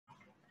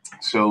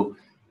correct. So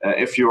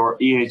if your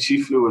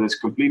EHC fluid is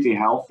completely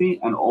healthy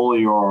and all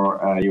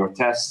your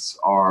tests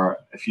are,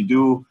 if you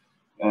do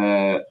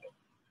a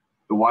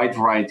wide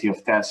variety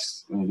of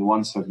tests, the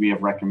ones that we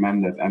have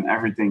recommended, and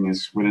everything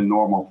is within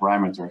normal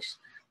parameters,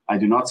 I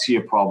do not see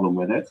a problem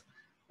with it.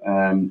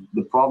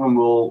 The problem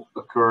will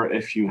occur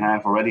if you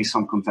have already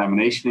some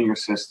contamination in your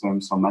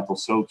system, some metal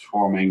soaps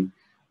forming.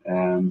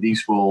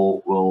 These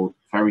will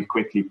very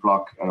quickly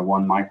plug a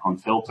 1 micron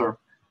filter,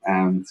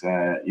 and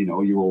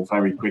you will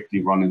very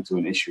quickly run into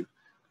an issue.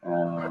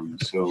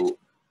 So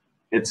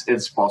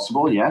it's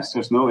possible, yes.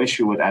 There's no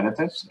issue with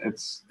additives.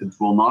 It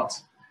will not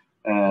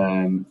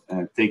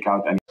take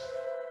out any.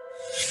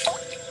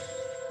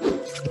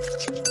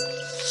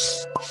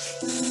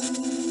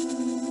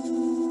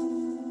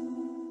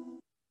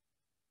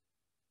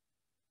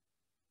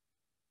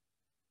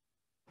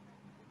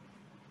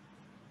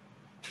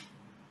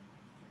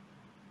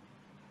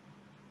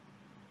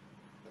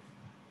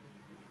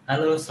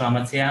 Halo,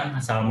 selamat siang.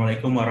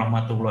 Assalamualaikum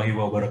warahmatullahi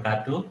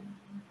wabarakatuh.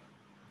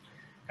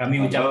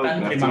 Kami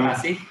ucapkan terima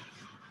kasih.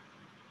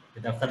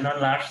 Good afternoon,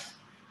 Lars.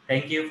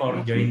 Thank you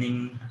for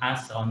joining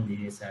us on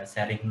this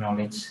sharing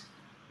knowledge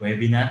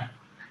webinar.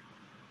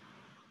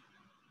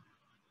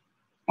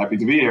 Happy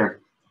to be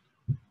here.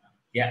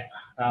 Ya,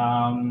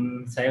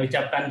 saya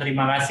ucapkan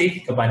terima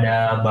kasih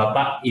kepada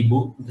Bapak,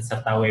 Ibu,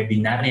 peserta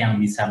webinar yang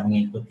bisa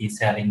mengikuti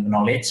sharing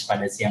knowledge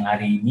pada siang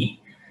hari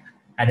ini.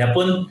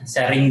 Adapun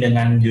sharing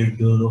dengan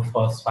judul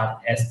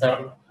Phosphate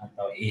Ester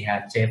atau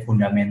EHC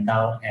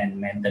Fundamental and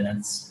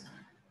Maintenance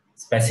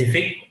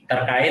Specific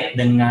terkait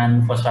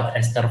dengan Phosphate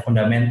Ester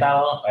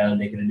Fundamental, Oil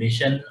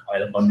Degradation,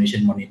 Oil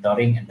Condition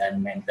Monitoring, dan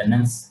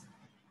Maintenance,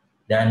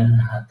 dan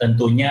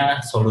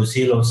tentunya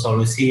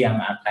solusi-solusi yang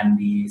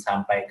akan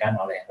disampaikan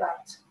oleh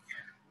Lars.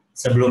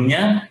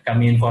 Sebelumnya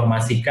kami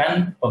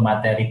informasikan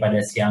pemateri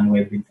pada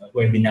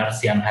webinar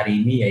siang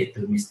hari ini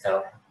yaitu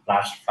Mr.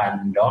 Lars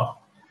van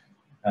Dort.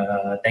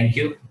 Thank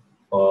you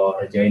for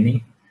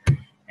joining.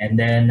 And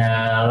then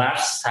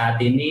Lars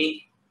saat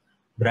ini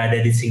berada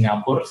di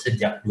Singapura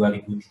sejak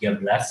 2013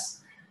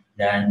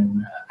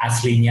 dan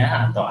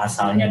aslinya atau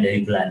asalnya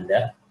dari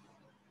Belanda.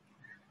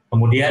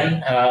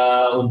 Kemudian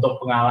untuk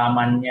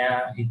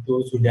pengalamannya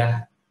itu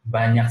sudah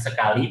banyak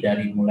sekali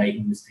dari mulai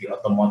industri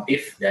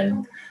otomotif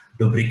dan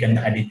lubricant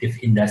additive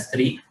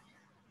industry.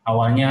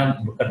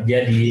 Awalnya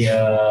bekerja di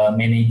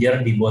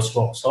manajer di Bosch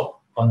Workshop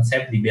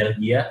konsep di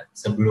Belgia,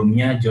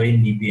 sebelumnya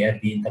join di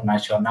BRD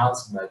Internasional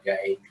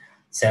sebagai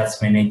sales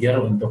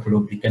manager untuk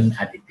lubricant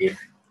additive.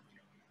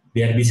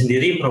 BRD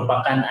sendiri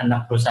merupakan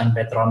anak perusahaan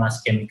Petronas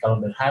Chemical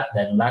Berhad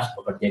dan Lars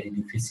bekerja di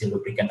divisi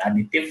lubricant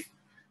additive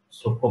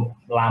cukup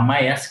lama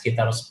ya,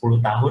 sekitar 10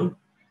 tahun,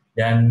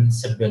 dan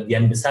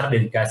sebagian besar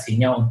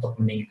dedikasinya untuk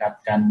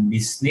meningkatkan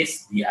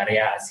bisnis di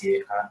area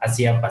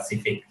Asia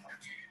Pasifik.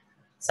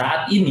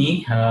 Saat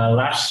ini,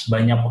 Lars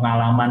banyak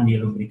pengalaman di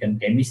lubricant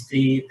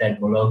chemistry,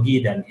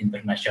 teknologi, dan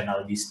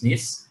international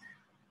business,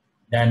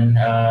 dan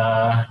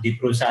di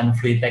perusahaan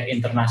Fluidtech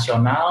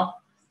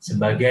Internasional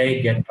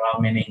sebagai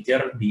General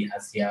Manager di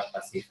Asia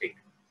Pasifik.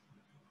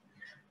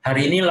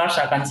 Hari ini Lars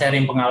akan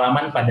sharing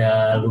pengalaman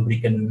pada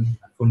lubricant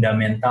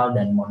fundamental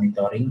dan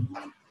monitoring,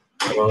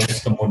 terus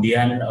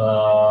kemudian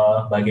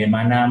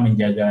bagaimana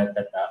menjaga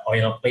data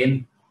oil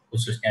clean,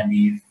 khususnya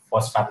di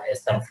Phosphate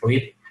Ester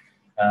Fluid,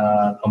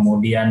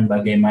 kemudian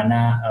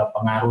bagaimana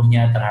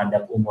pengaruhnya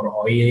terhadap umur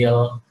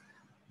oil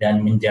dan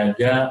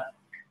menjaga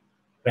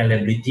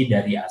reliability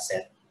dari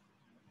aset.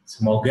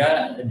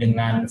 Semoga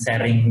dengan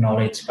sharing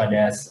knowledge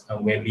pada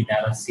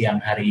webinar siang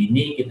hari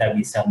ini kita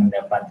bisa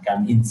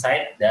mendapatkan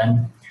insight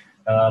dan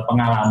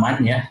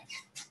pengalaman ya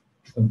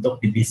untuk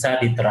bisa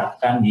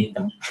diterapkan di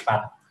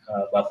tempat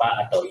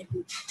Bapak atau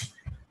Ibu.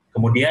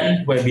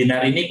 Kemudian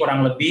webinar ini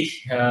kurang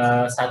lebih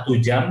 1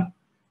 jam.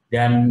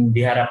 Dan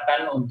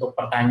diharapkan untuk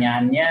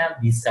pertanyaannya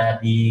bisa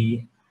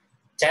di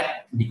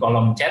chat, di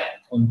kolom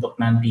chat, untuk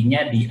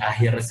nantinya di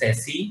akhir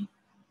sesi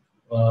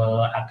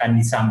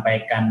akan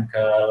disampaikan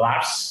ke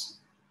Lars,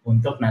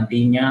 untuk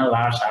nantinya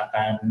Lars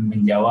akan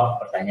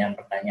menjawab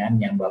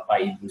pertanyaan-pertanyaan yang Bapak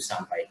Ibu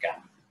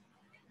sampaikan.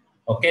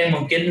 Oke,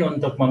 mungkin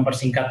untuk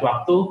mempersingkat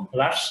waktu,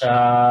 Lars,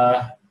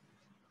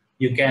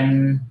 you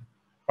can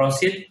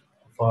proceed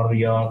for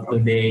your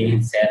today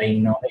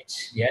sharing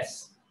knowledge,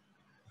 yes?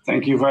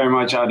 Thank you very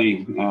much,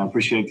 Adi.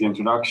 Appreciate the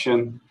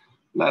introduction.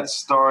 Let's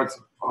start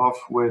off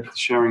with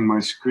sharing my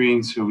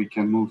screen so we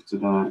can move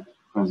to the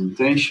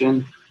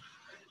presentation.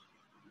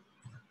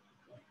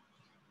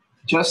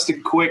 Just a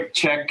quick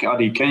check,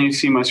 Adi, can you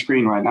see my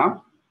screen right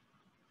now?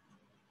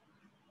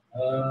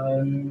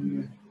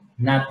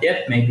 Not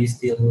yet, maybe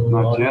still.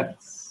 Not yet.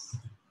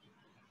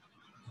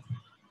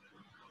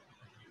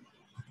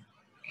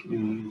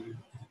 Okay.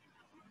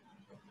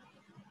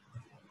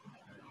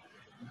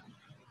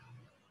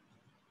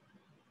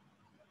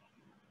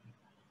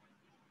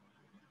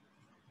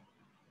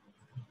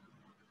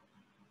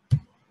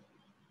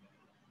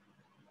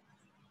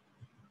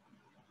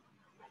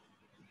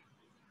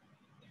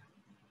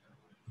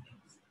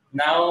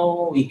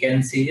 Now we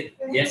can see it,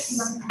 yes.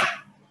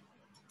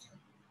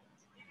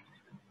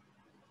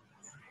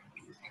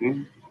 Okay.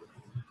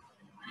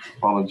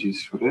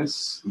 Apologies for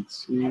this.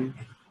 Let's see.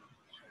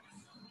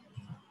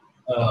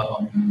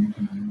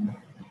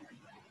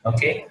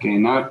 Okay. Okay,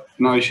 now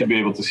you should be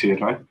able to see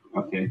it, right?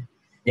 Okay.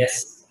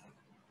 Yes.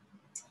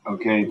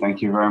 Okay,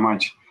 thank you very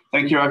much.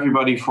 Thank you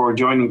everybody for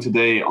joining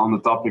today on the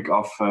topic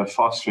of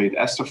phosphate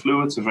ester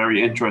fluids, a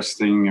very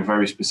interesting, a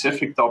very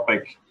specific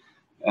topic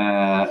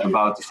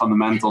about the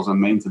fundamentals and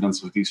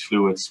maintenance of these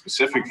fluids,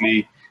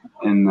 specifically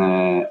in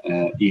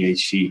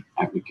EHC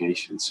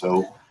applications.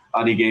 So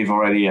Adi gave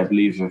already, I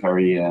believe, a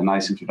very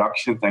nice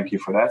introduction. Thank you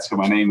for that. So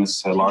my name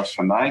is Lars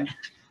van Dijk.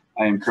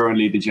 I am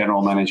currently the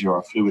General Manager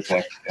of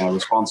Fluidtech,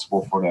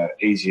 responsible for the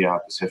Asia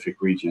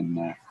Pacific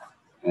region.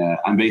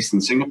 I'm based in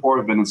Singapore.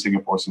 I've been in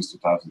Singapore since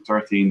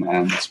 2013,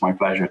 and it's my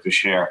pleasure to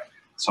share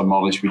some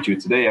knowledge with you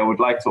today. I would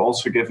like to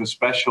also give a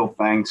special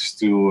thanks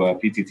to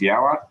PT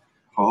Tiara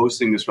for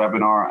hosting this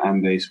webinar,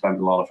 and they spent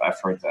a lot of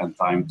effort and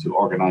time to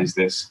organize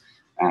this,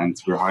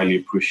 and we're highly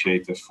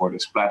appreciative for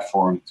this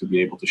platform to be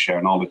able to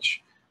share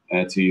knowledge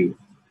to you.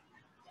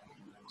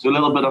 So a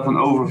little bit of an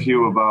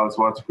overview about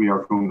what we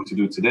are going to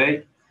do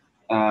today.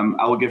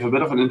 I will give a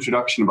bit of an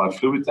introduction about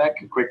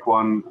Fluidtech, a quick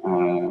one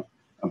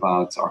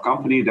about our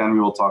company. Then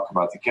we will talk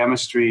about the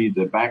chemistry,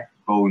 the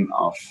backbone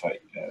of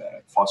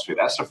phosphate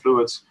ester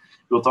fluids.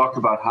 We'll talk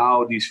about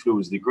how these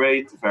fluids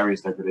degrade, the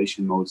various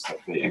degradation modes that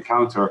they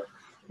encounter.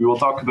 We will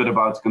talk a bit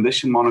about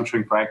condition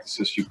monitoring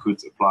practices you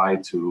could apply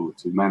to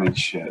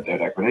manage their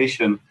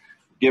degradation,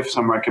 give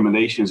some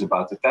recommendations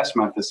about the test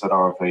methods that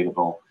are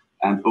available,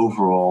 and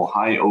overall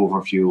high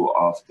overview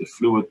of the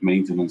fluid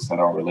maintenance that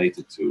are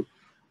related to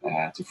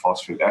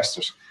phosphate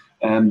esters.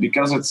 And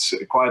because it's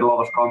quite a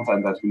lot of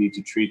content that we need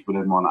to treat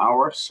within 1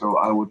 hour, so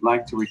I would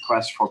like to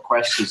request for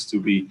questions to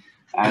be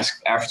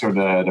asked after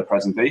the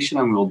presentation,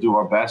 and we'll do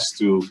our best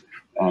to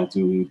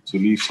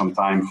leave some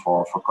time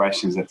for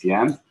questions at the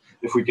end.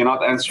 If we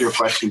cannot answer your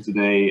question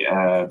today,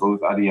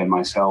 both Adi and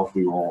myself,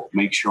 we will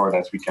make sure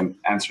that we can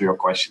answer your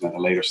question at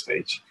a later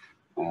stage.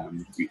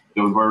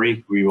 Don't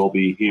worry, we will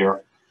be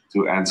here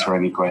to answer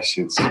any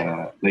questions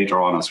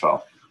later on as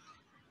well.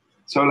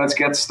 So let's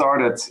get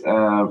started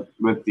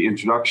with the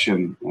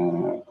introduction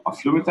of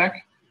Fluidtech.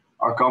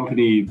 Our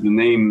company, the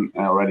name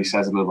already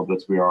says a little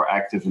bit, we are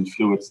active in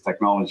fluid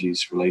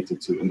technologies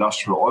related to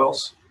industrial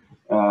oils.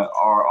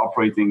 Our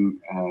operating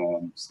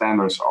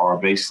standards are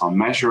based on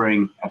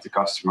measuring at the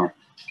customer,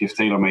 give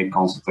tailor-made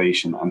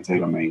consultation and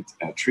tailor-made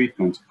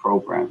treatment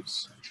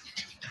programs.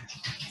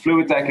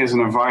 Fluidtech is an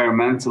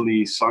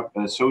environmentally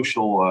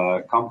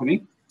social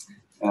company.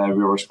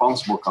 We're a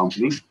responsible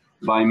company.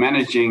 By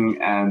managing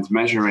and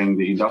measuring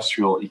the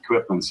industrial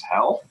equipment's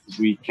health,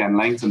 we can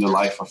lengthen the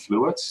life of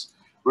fluids,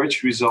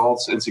 which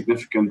results in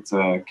significant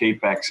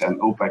CAPEX and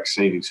OPEX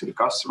savings to the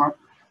customer,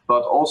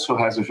 but also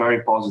has a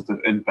very positive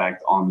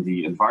impact on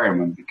the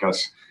environment,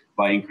 because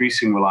by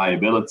increasing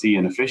reliability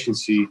and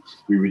efficiency,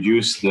 we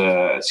reduce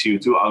the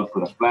CO2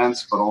 output of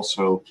plants, but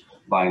also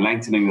by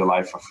lengthening the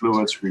life of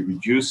fluids, we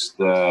reduce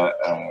the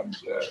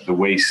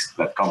waste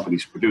that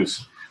companies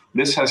produce.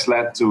 This has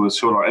led to a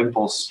Solar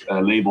Impulse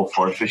label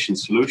for efficient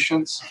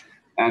solutions.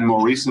 And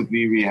more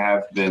recently, we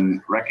have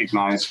been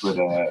recognized with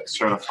a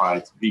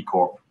certified B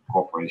Corp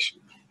corporation.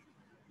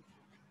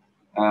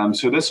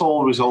 So this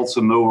all results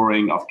in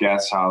lowering of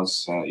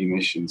greenhouse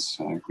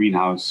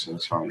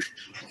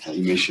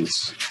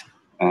emissions,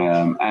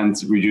 and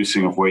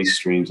reducing of waste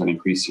streams and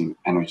increasing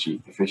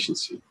energy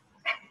efficiency.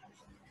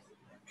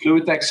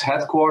 Fluidtech's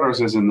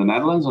headquarters is in the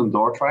Netherlands on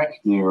Dordrecht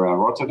near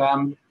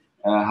Rotterdam.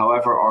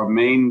 However, our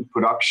main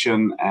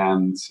production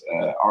and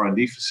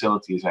R&D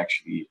facility is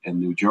actually in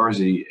New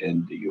Jersey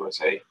in the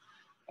USA.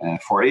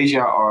 For Asia,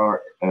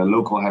 our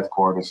local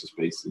headquarters is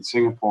based in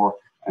Singapore,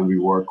 and we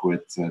work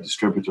with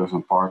distributors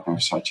and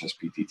partners such as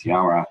PT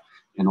Tiara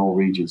in all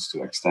regions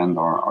to extend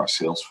our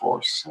sales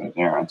force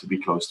there and to be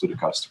close to the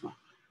customer.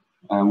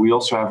 And we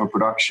also have a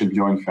production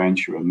joint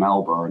venture in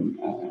Melbourne,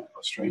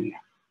 Australia.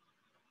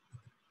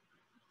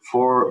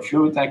 For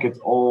Fluidtech, it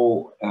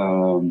all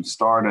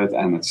started,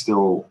 and it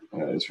still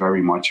is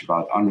very much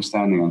about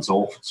understanding and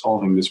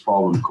solving this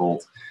problem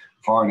called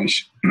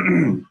varnish.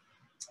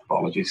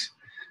 Apologies.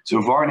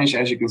 So varnish,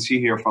 as you can see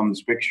here from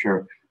this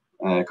picture,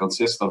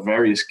 consists of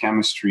various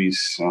chemistries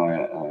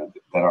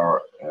that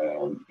are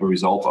a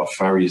result of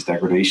various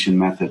degradation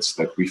methods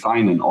that we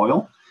find in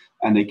oil,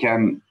 and they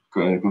can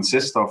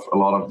consist of a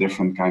lot of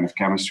different kind of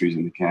chemistries,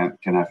 and they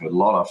can have a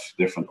lot of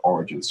different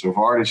origins. So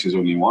varnish is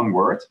only one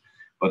word,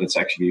 but it's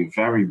actually a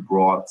very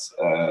broad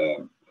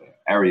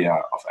area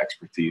of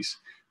expertise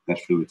that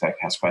Fluidtech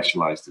has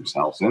specialized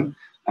themselves in.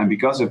 And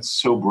because it's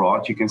so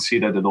broad, you can see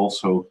that it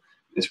also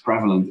is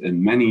prevalent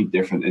in many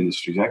different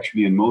industries.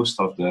 Actually, in most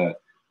of the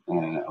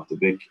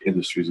big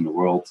industries in the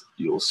world,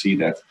 you'll see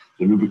that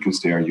the lubricants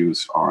they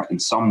use are in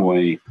some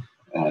way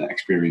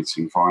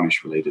experiencing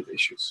varnish-related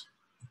issues.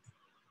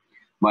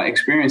 By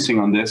experiencing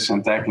on this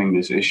and tackling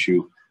this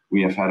issue,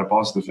 we have had a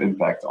positive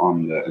impact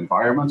on the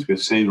environment.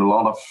 We've saved a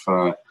lot of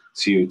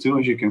CO2,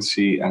 as you can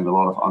see, and a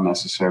lot of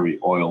unnecessary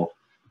oil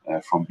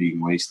from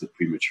being wasted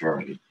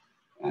prematurely.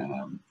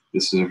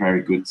 This is a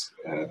very good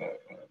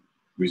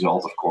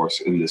result, of course,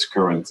 in this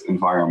current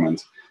environment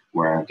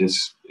where this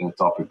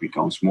topic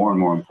becomes more and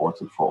more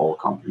important for all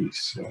companies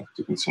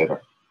to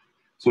consider.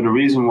 So the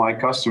reason why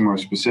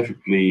customers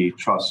specifically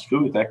trust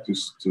Fluidtech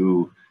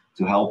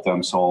to help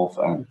them solve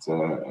and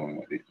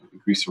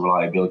increase the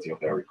reliability of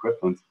their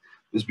equipment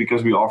is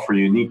because we offer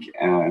unique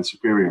and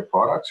superior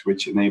products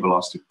which enable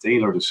us to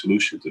tailor the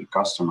solution to the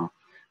customer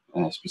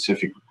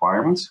specific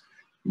requirements.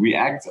 We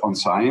act on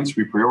science,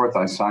 we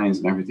prioritize science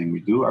in everything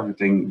we do.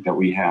 Everything that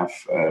we have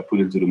put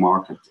into the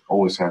market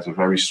always has a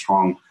very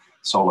strong,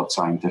 solid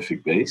scientific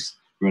base.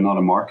 We're not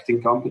a marketing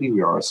company,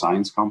 we are a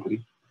science company.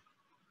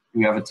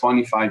 We have a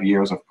 25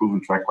 years of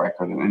proven track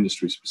record and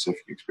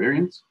industry-specific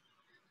experience.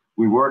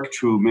 We work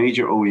through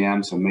major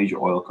OEMs and major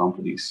oil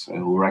companies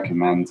who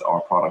recommend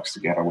our products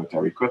together with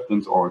their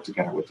equipment or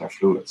together with their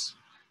fluids.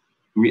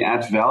 We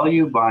add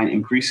value by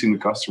increasing the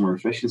customer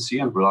efficiency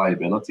and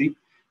reliability.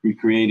 We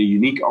create a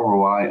unique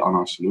ROI on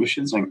our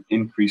solutions and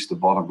increase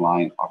the bottom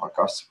line of our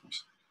customers.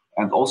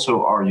 And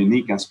also our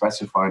unique and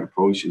specified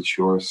approach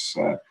ensures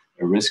a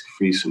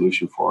risk-free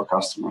solution for our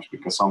customers,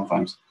 because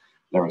sometimes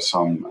there is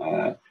some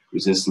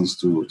resistance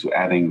to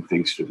adding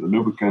things to the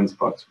lubricant,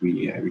 but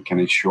we can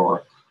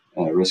ensure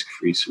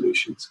risk-free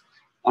solutions.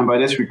 And by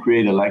this we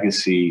create a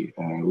legacy.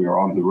 We are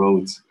on the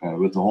road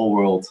with the whole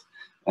world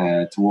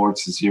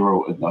towards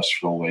zero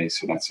industrial waste.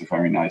 So that's a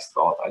very nice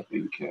thought. I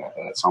think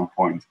at some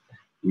point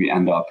we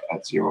end up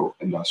at zero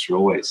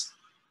industrial waste.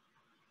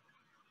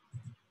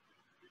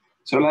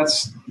 So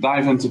let's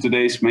dive into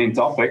today's main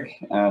topic,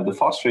 the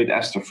phosphate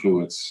ester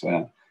fluids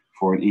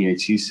for an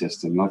EHC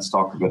system. Let's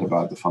talk a bit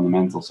about the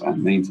fundamentals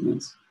and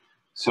maintenance.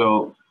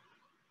 So,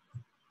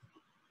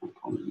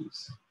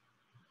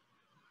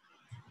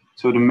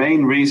 the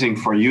main reason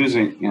for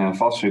using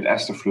phosphate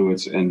ester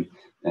fluids in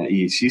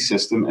EHC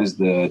system is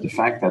the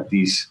fact that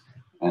these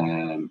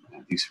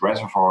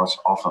reservoirs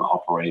often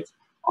operate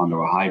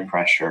under a high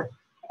pressure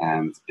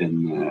and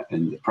in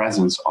the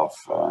presence of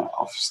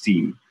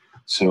steam.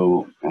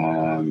 So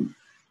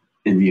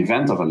in the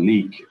event of a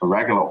leak, a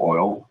regular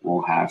oil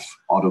will have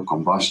auto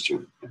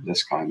combustion in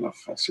this kind of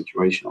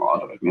situation, or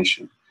auto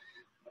ignition.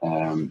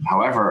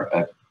 However,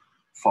 a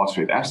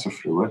phosphate ester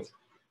fluid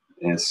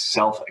is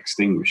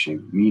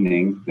self-extinguishing,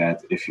 meaning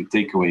that if you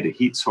take away the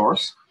heat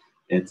source,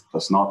 it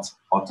does not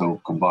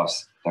auto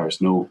combust. There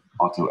is no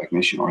auto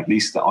ignition, or at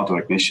least the auto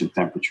ignition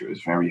temperature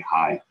is very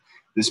high.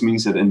 This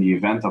means that in the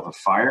event of a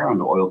fire and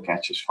the oil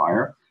catches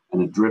fire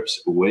and it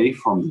drips away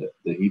from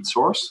the heat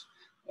source,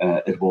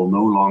 it will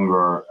no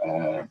longer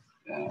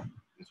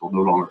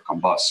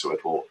combust, so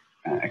it will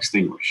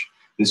extinguish.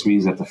 This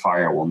means that the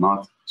fire will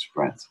not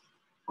spread,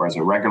 whereas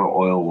a regular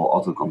oil will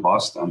auto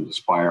combust and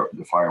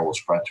the fire will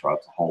spread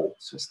throughout the whole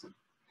system.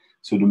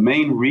 So the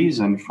main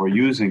reason for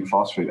using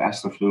phosphate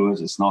ester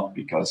fluids is not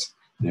because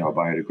they are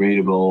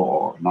biodegradable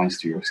or nice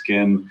to your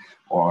skin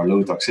or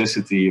low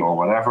toxicity or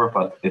whatever,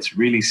 but it's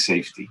really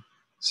safety.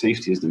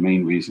 Safety is the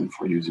main reason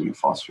for using a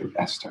phosphate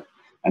ester.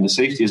 And the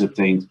safety is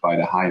obtained by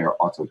the higher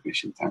auto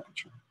ignition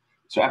temperature.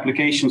 So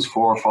applications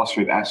for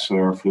phosphate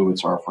ester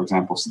fluids are, for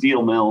example,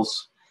 steel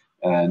mills,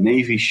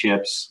 Navy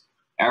ships,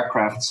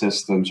 aircraft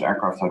systems,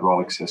 aircraft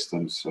hydraulic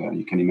systems.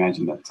 You can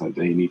imagine that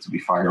they need to be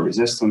fire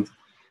resistant.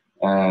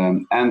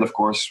 And of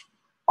course,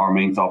 our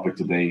main topic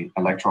today,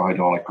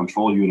 electrohydraulic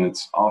control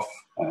units of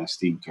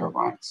steam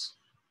turbines.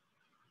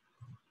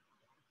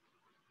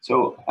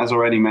 So as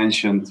already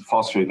mentioned,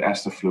 phosphate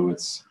ester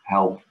fluids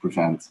help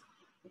prevent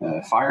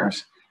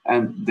fires,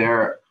 and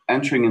their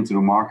entering into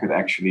the market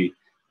actually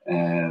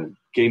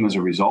came as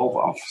a result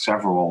of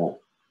several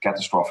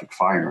catastrophic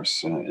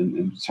fires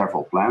in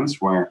several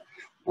plants where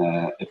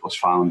it was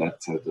found that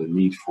the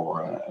need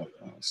for a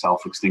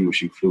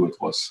self-extinguishing fluid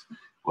was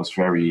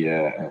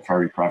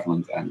very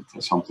prevalent, and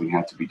something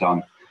had to be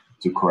done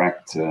to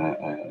correct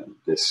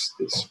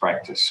this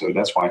practice. So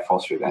that's why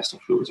phosphate ester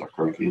fluids are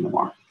currently in the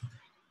market.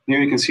 Here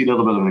you can see a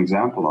little bit of an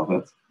example of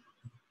it.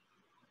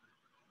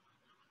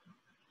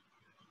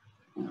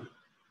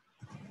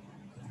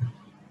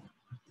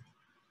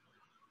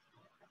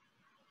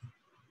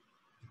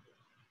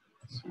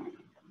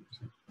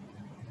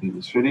 In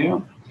this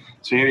video.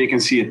 So here you can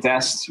see a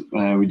test.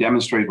 We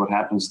demonstrate what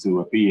happens to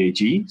a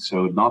PAG,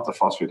 so not a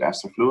phosphate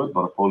ester fluid,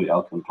 but a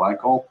polyalkyl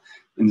glycol,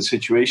 in the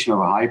situation of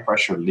a high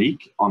pressure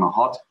leak on a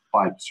hot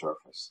pipe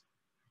surface.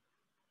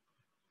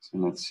 So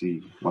let's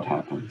see what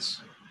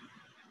happens.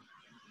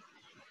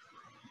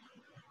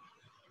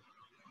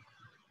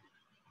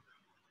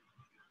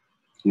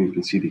 Here you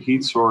can see the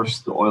heat source,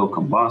 the oil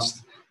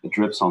combust, it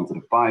drips onto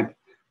the pipe.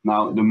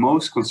 Now, the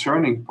most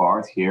concerning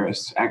part here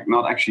is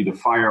not actually the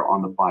fire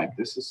on the pipe.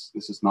 This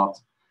is not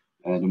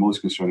the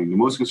most concerning. The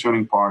most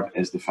concerning part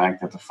is the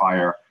fact that the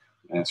fire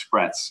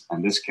spreads,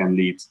 and this can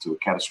lead to a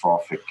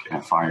catastrophic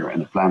fire in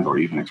the plant, or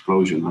even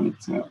explosion when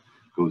it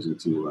goes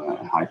into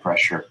high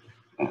pressure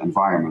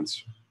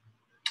environments.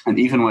 And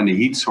even when the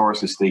heat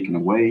source is taken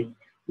away,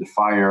 the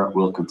fire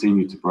will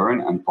continue to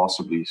burn and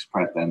possibly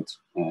spread then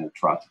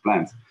throughout the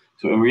plant.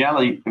 So in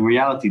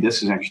reality,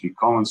 this is actually a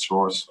common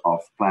source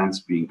of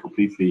plants being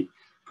completely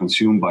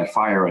consumed by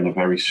fire in a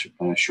very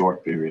short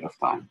period of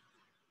time.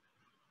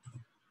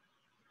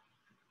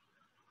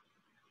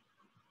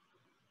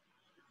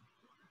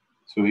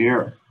 So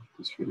here,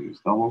 this video is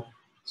double.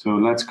 So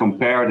let's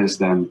compare this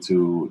then to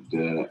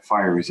the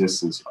fire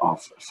resistance of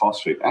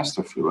phosphate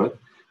ester fluid.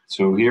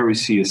 So here we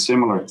see a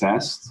similar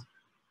test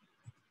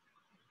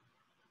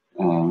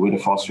with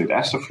a phosphate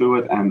ester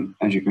fluid, and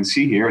as you can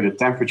see here, the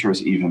temperature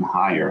is even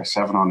higher,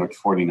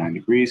 749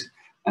 degrees,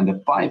 and the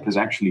pipe is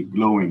actually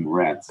glowing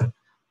red.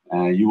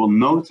 You will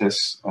notice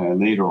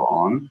later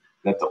on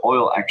that the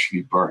oil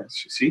actually burns.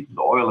 You see,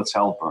 the oil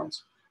itself burns.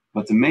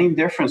 But the main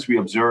difference we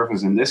observe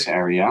is in this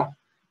area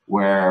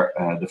where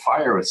the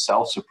fire is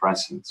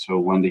self-suppressant. So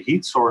when the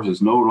heat source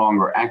is no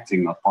longer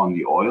acting upon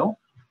the oil,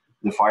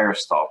 the fire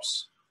stops.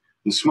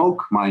 The smoke,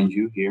 mind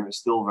you, here is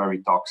still very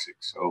toxic,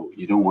 so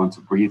you don't want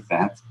to breathe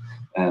that.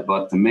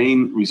 But the main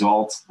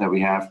result that we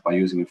have by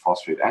using a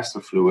phosphate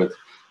ester fluid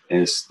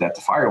is that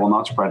the fire will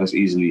not spread as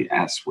easily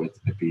as with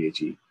a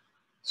PHE.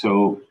 So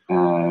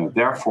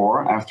therefore,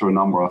 after a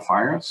number of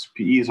fires,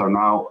 PEs are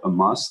now a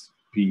must.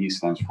 PE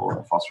stands for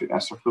phosphate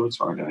ester fluid,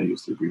 sorry that I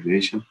used the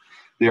abbreviation.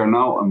 They are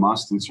now a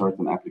must in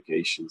certain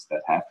applications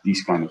that have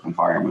these kind of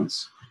environments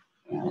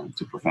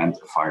to prevent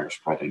a fire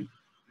spreading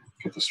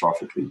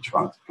catastrophically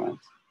throughout the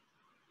plant.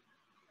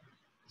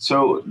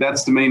 So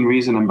that's the main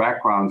reason and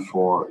background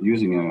for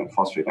using a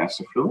phosphate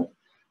ester fluid.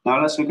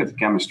 Now let's look at the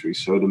chemistry.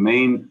 So the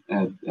main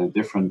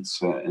difference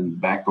in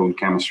backbone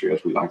chemistry,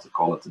 as we like to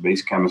call it, the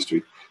base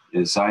chemistry,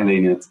 is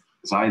xylenated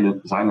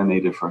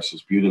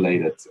versus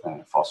butylated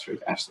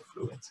phosphate ester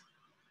fluid.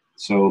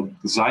 So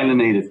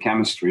xylenated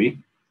chemistry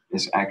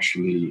is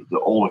actually the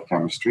older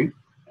chemistry,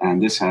 and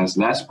this has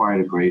less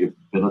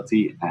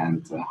biodegradability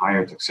and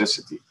higher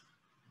toxicity.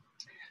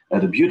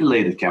 The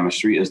butylated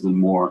chemistry is the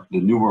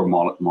newer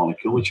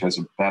molecule, which has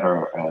a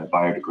better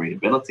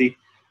biodegradability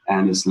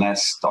and is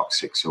less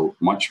toxic, so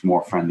much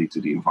more friendly to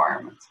the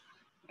environment.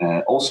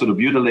 Also, the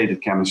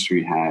butylated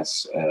chemistry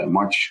has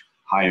much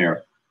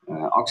higher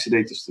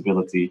oxidative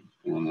stability,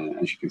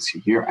 as you can see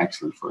here,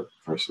 excellent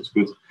versus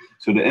good.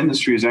 So the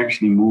industry is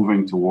actually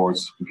moving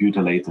towards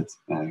butylated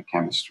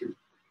chemistry.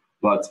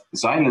 But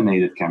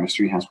xylenated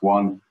chemistry has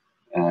one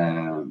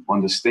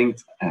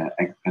distinct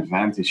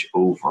advantage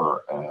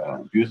over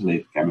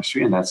butylated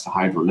chemistry, and that's the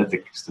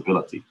hydrolytic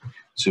stability.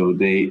 So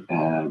they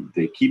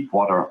keep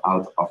water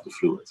out of the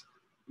fluid.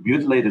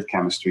 Butylated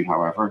chemistry,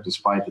 however,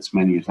 despite its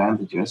many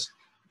advantages,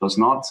 does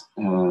not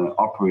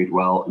operate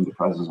well in the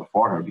presence of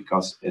water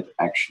because it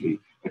actually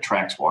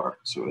attracts water.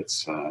 So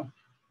it's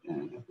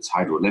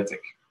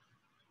hydrolytic.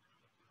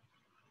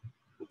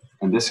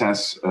 And this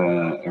has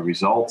a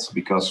result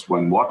because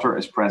when water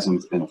is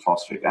present in a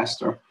phosphate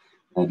ester,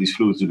 these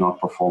fluids do not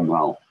perform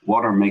well.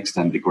 Water makes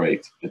them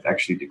degrade. It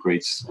actually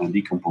degrades and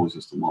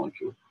decomposes the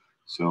molecule.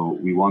 So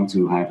we want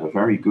to have a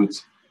very good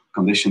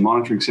condition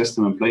monitoring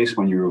system in place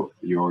when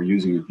you're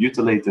using a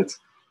butylated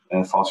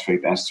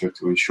phosphate ester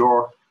to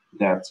ensure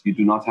that you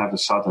do not have a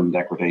sudden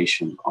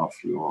degradation of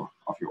your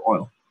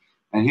oil.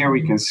 And here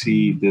we can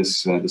see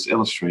this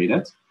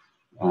illustrated.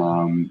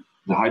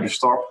 The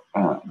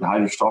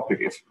hydroscopic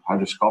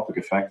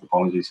effect,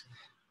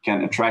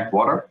 can attract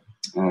water,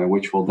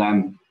 which will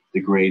then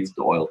degrade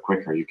the oil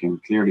quicker. You can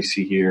clearly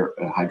see here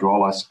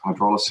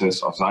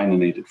hydrolysis of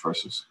xylenated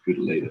versus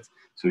butylated.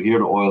 So here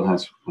the oil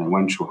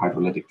went through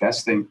hydrolytic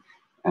testing,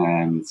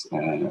 and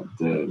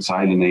the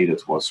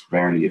xylenated was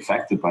barely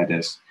affected by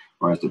this,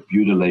 whereas the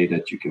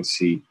butylated, you can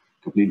see,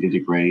 completely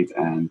degrade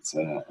and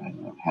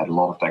had a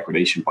lot of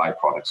degradation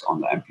byproducts on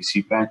the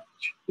MPC patch.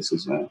 This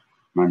is a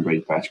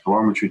membrane patch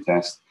calorimetry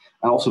test.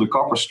 And also the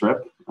copper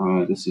strip.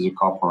 This is a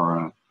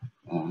copper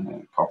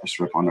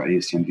strip under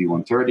ASTM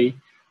D130.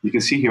 You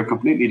can see here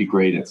completely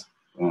degraded.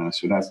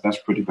 So that's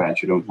pretty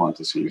bad. You don't want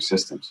this in your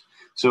systems.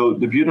 So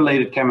the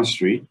butylated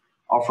chemistry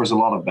offers a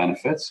lot of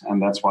benefits, and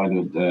that's why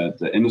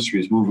the industry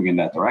is moving in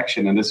that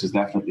direction. And this is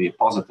definitely a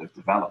positive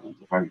development,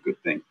 a very good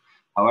thing.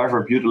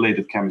 However,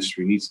 butylated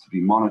chemistry needs to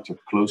be monitored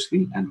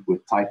closely and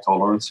with tight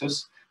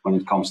tolerances when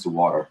it comes to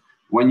water.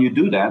 When you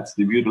do that,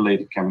 the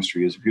butylated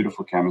chemistry is a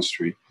beautiful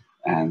chemistry,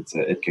 and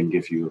it can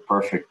give you a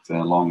perfect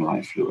long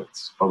life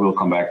fluids. But we'll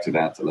come back to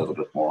that a little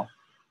bit more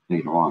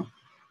later on.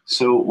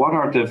 So what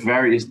are the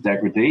various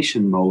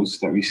degradation modes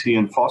that we see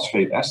in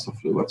phosphate ester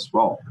fluids?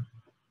 Well,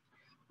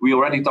 we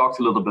already talked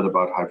a little bit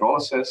about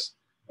hydrolysis.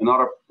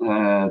 Another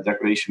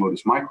degradation mode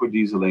is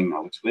microdieseling.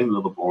 I'll explain a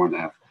little more on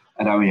that.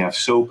 And then we have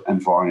soap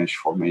and varnish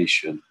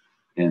formation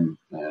in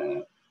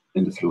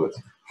the fluid.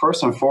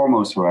 First and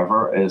foremost,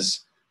 however,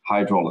 is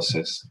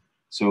hydrolysis.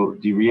 So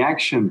the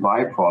reaction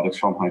byproducts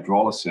from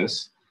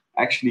hydrolysis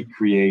actually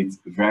create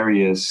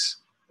various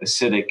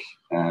acidic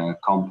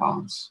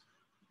compounds.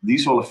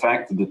 These will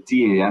affect the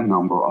TAN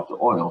number of the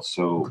oil.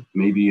 So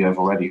maybe you have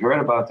already heard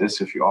about this.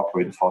 If you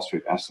operate a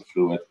phosphate ester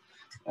fluid,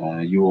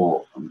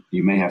 you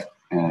may have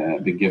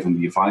been given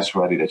the advice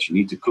already that you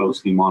need to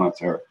closely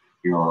monitor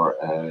your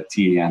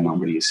TAN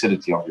number, the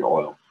acidity of your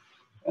oil.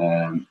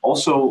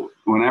 Also,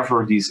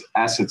 whenever these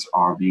acids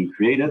are being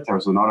created,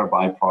 there's another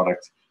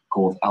byproduct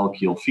called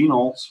alkyl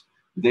phenols,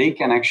 they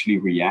can actually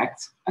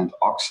react and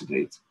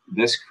oxidate.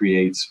 This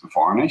creates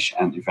varnish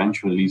and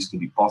eventually leads to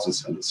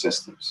deposits in the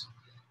systems.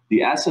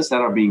 The acids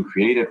that are being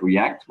created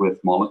react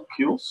with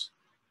molecules.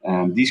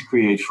 These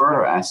create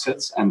further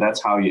acids, and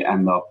that's how you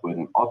end up with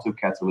an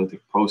autocatalytic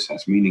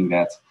process, meaning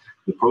that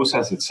the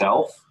process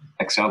itself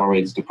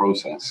accelerates the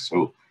process.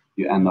 So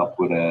you end up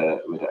with an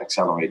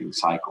accelerating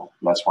cycle.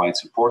 That's why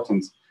it's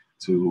important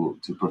to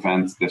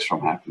prevent this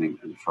from happening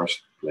in the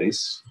first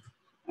place.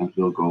 And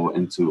we'll go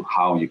into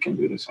how you can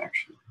do this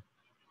actually.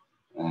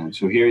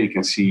 So here you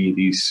can see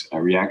these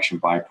reaction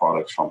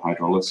byproducts from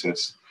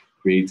hydrolysis,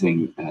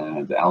 creating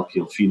the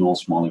alkyl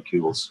phenols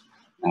molecules.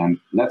 And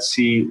let's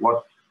see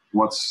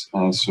what's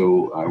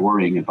so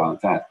worrying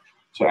about that.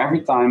 So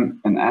every time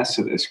an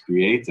acid is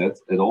created,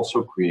 it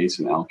also creates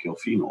an alkyl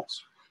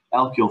phenols.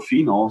 Alkyl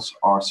phenols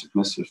are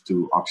submissive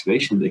to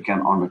oxidation. They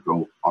can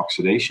undergo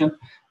oxidation,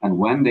 and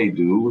when they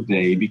do,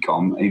 they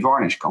become a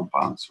varnish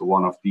compound. So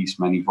one of these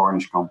many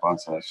varnish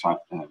compounds that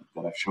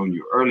I've shown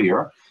you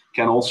earlier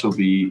can also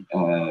be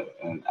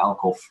an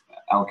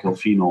alkyl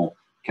phenol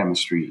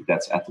chemistry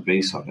that's at the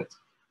base of it.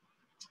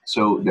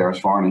 So there's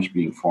varnish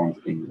being formed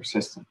in your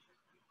system.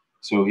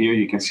 So here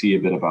you can see a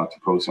bit about the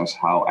process,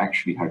 how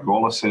actually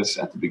hydrolysis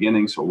at the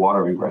beginning, so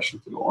water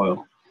ingression to the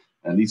oil,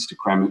 leads to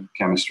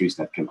chemistries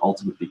that can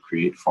ultimately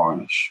create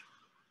varnish.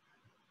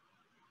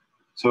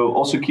 So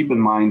also keep in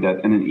mind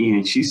that in an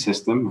EHC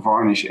system,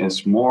 varnish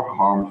is more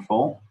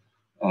harmful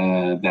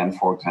than,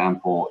 for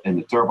example, in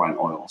the turbine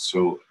oil.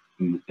 So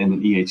in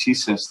an EHC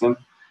system,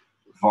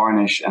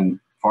 varnish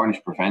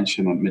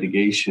prevention and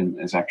mitigation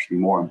is actually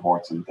more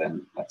important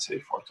than, let's say,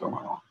 for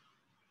turbine oil.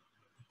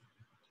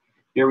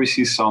 Here we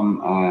see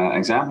some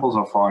examples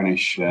of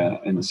varnish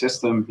in the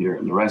system, here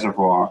in the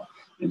reservoir,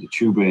 in the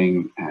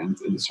tubing,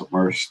 and in the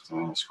submerged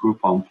screw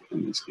pump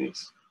in this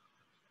case.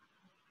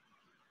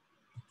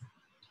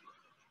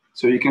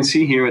 So you can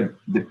see here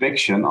a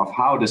depiction of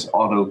how this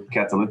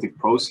autocatalytic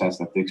process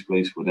that takes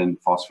place within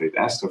phosphate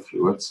ester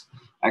fluids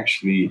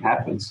actually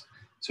happens.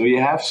 So you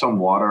have some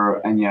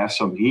water and you have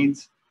some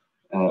heat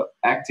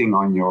acting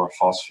on your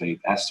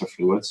phosphate ester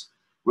fluids,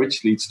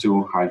 which leads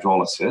to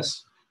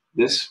hydrolysis.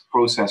 This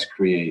process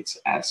creates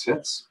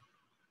acids,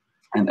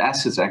 and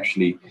acids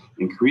actually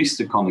increase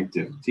the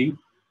conductivity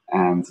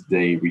and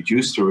they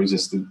reduce the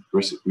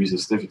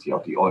resistivity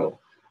of the oil.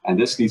 And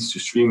this leads to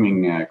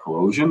streaming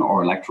corrosion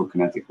or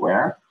electrokinetic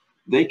wear.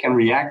 They can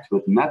react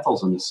with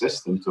metals in the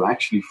system to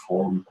actually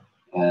form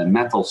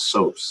metal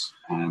soaps.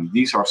 And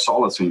these are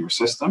solids in your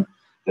system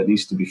that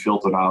needs to be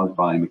filtered out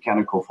by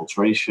mechanical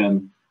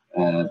filtration,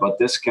 but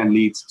this can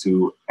lead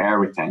to air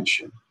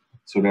retention.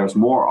 So there's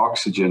more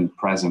oxygen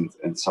present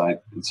inside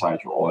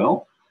your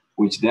oil,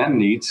 which then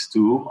leads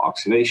to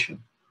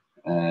oxidation.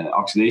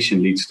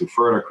 Oxidation leads to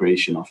further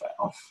creation of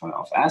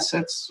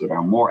acids. So there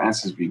are more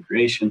acids being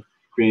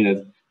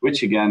created,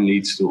 which again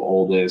leads to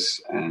all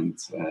this and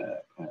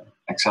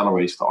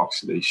accelerates the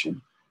oxidation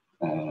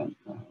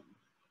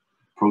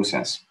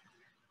process.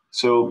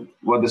 So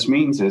what this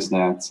means is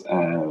that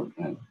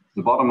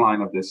the bottom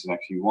line of this is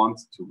actually you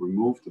want to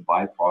remove the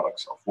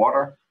byproducts of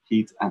water,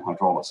 heat, and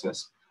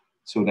hydrolysis,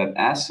 so that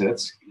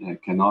acids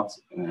cannot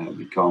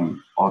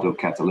become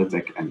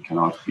autocatalytic and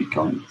cannot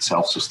become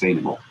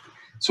self-sustainable.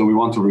 So we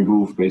want to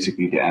remove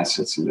basically the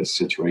acids in this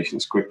situation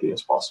as quickly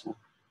as possible.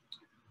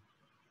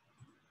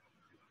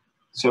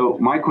 So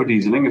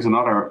microdieseling is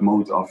another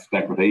mode of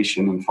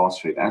degradation in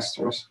phosphate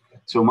esters.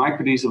 So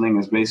microdieseling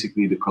is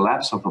basically the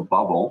collapse of a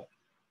bubble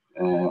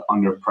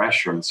under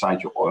pressure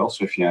inside your oil.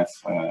 So if you have,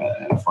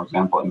 for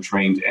example,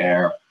 entrained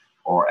air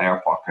or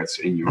air pockets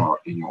in your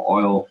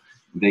oil,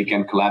 they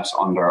can collapse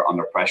under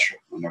pressure,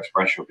 when there's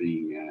pressure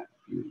being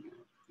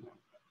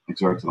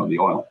exerted on the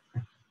oil.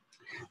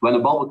 When a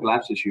bubble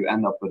collapses, you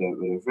end up with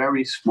a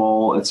very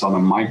small, it's on a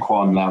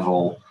micron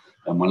level,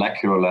 a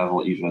molecular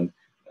level even,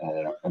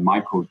 a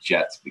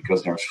microjet,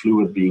 because there's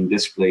fluid being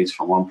displaced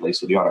from one place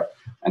to the other.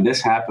 And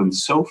this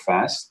happens so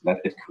fast that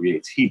it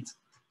creates heat.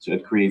 So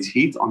it creates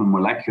heat on a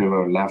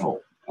molecular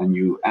level, and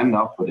you end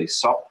up with a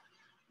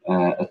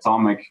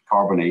subatomic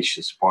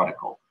carbonaceous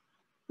particle,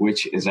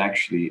 which is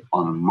actually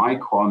on a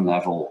micron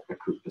level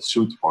a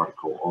soot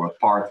particle or a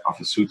part of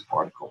a soot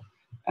particle.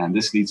 And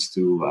this leads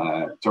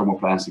to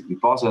thermoplastic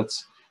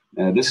deposits.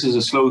 This is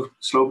a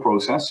slow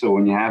process, so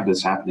when you have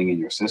this happening in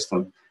your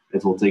system,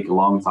 it will take a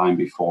long time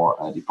before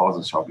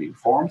deposits are being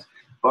formed.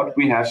 But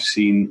we have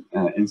seen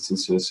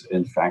instances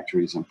in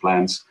factories and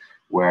plants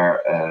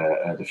where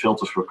the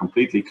filters were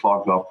completely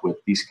clogged up with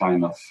these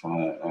kind of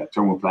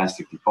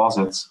thermoplastic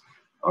deposits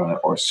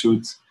or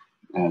soot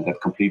that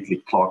completely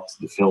clogged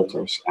the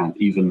filters and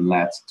even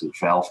led to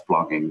valve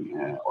plugging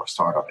or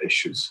startup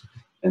issues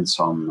in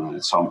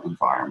some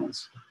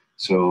environments.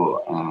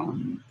 So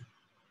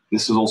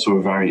this is also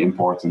a very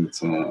important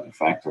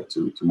factor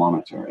to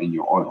monitor in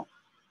your oil.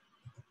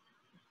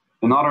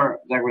 Another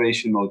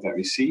degradation mode that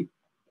we see,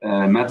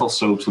 metal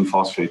soaps and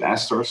phosphate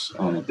esters,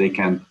 they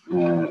can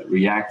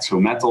react. So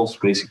metals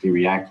basically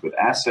react with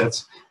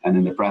acids, and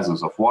in the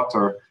presence of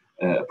water,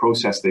 a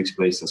process takes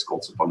place that's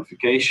called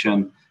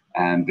saponification.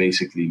 and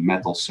basically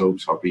metal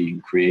soaps are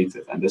being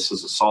created. And this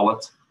is a solid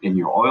in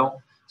your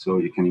oil, so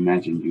you can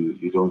imagine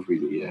you don't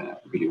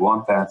really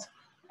want that,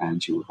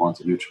 and you would want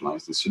to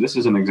neutralize this. So this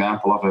is an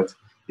example of it.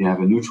 You have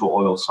a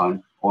neutral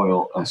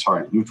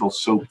neutral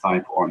soap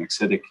type or an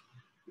acidic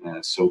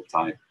soap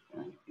type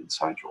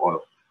inside your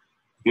oil.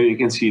 Here you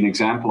can see an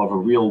example of a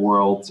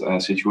real-world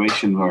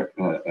situation where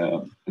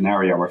an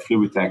area where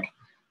Fluidtech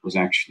was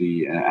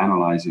actually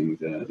analyzing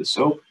the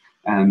soap,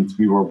 and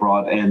we were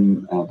brought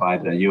in by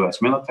the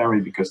U.S.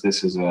 military because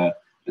this is an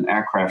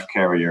aircraft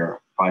carrier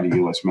by the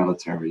U.S.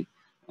 military,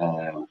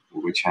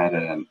 which had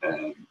an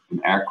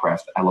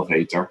aircraft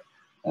elevator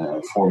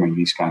forming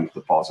these kind of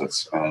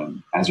deposits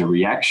as a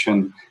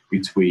reaction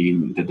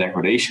between the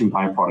degradation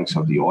byproducts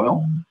of the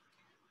oil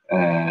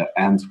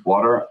and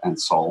water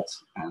and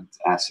salt and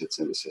acids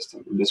in the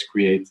system. And this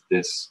creates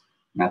this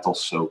metal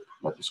soap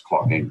that is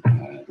clogging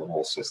the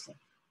whole system.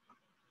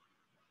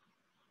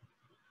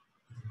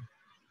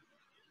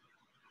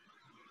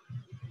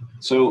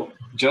 So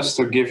just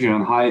to give you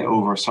a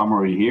high-over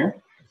summary here,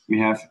 we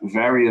have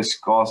various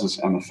causes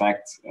and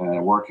effects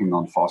working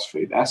on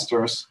phosphate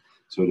esters.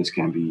 So this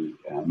can be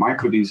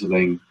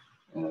microdieseling.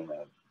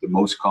 The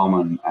most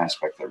common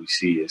aspect that we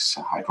see is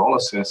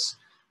hydrolysis,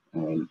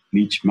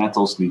 leach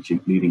metals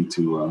leading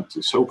to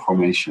soap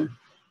formation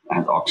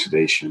and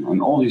oxidation.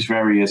 And all these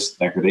various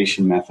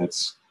degradation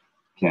methods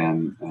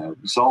can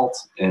result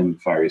in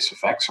various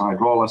effects. So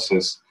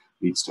hydrolysis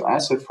leads to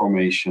acid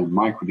formation,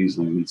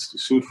 microdieseling leads to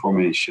soot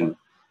formation,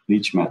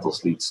 leach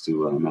metals leads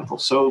to metal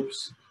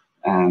soaps,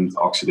 and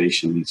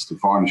oxidation leads to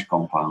varnish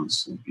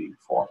compounds being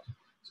formed.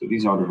 So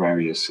these are the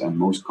various and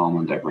most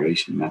common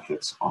degradation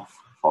methods of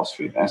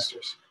phosphate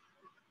esters.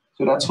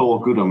 So that's all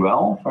good and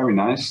well, very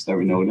nice that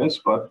we know this,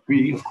 but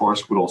we of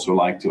course would also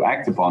like to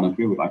act upon it.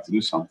 We would like to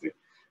do something.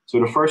 So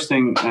the first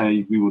thing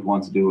we would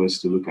want to do is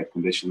to look at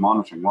condition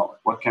monitoring.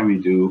 What can we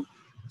do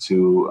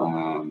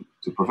to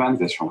prevent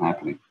this from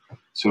happening?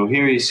 So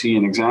here you see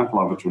an example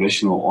of a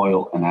traditional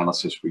oil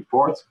analysis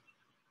report.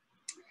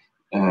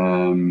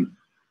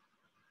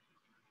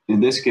 In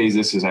this case,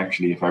 this is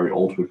actually a very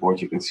old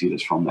report. You can see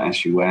this from the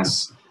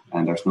SUS,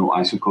 and there's no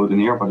ISO code in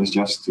here, but it's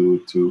just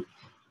to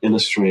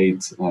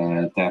illustrate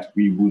that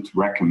we would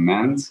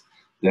recommend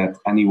that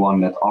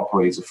anyone that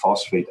operates a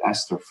phosphate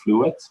ester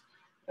fluid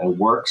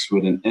works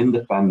with an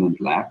independent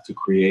lab to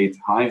create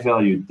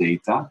high-value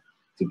data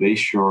to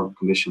base your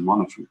condition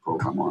monitoring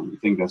program on. We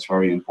think that's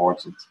very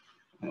important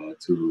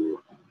to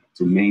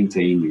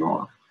maintain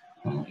your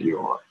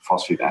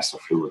phosphate ester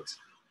fluid.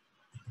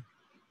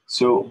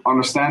 So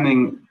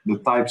understanding the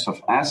types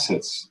of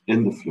acids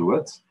in the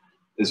fluid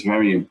is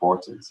very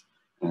important.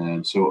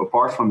 So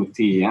apart from the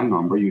TEM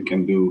number, you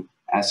can do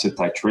acid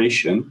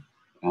titration.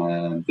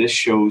 This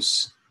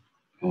shows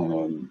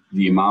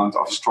the amount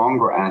of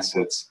stronger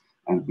acids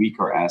and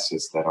weaker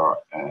acids that are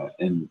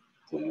in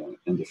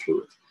the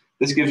fluid.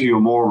 This gives you a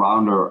more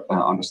rounder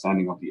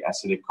understanding of the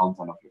acidic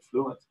content of your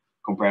fluid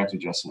compared to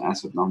just an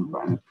acid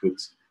number, and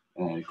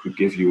it could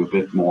give you a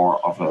bit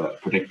more of a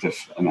predictive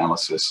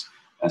analysis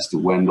as to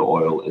when the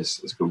oil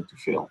is going to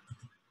fail.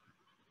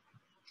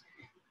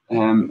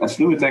 At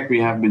Fluidtech, we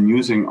have been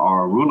using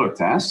our ruler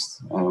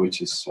test,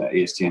 which is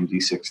ASTM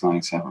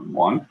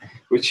D6971,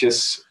 which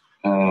is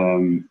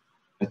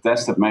a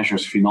test that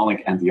measures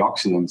phenolic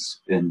antioxidants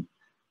in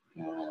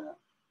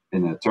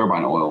a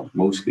turbine oil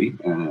mostly,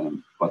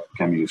 but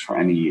can be used for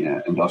any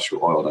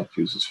industrial oil that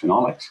uses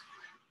phenolics.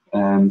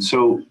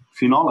 So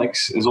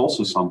phenolics is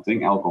also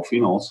something, alkyl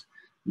phenols,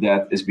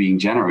 that is being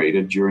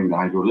generated during the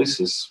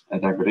hydrolysis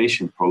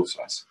degradation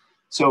process.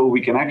 So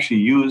we can actually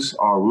use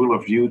our ruler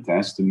view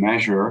test to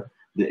measure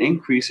the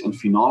increase in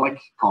phenolic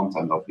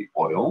content of the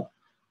oil,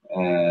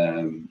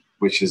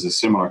 which is a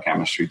similar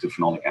chemistry to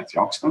phenolic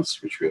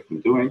antioxidants, which we have been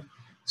doing.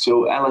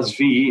 So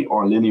LSV,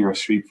 or linear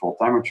sweep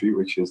voltammetry,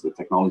 which is the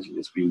technology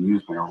that's being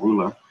used by our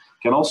ruler,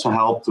 can also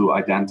help to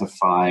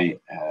identify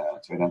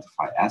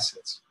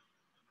acids.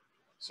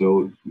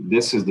 So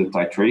this is the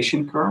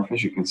titration curve,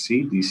 as you can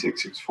see,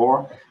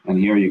 D664, and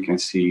here you can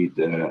see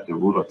the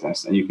ruler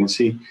test, and you can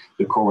see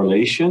the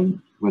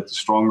correlation with the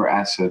stronger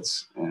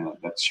acids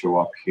that show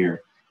up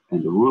here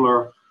in the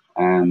ruler,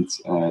 and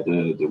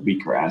the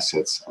weaker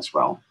acids as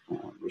well,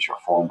 which are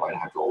formed by the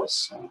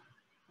hydrolysis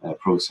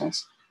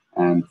process.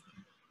 And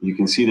you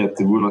can see that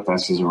the ruler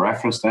test is a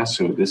reference test,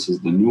 so this is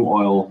the new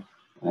oil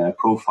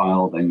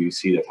profile, then you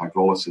see that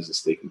hydrolysis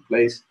is taking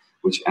place,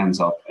 which ends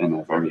up in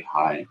a very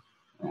high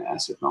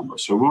acid number.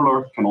 So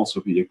ruler can also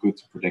be a good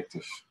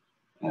predictive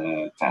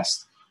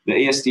test. The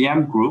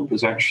ASTM group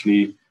is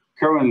actually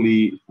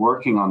currently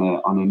working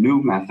on a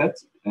new method,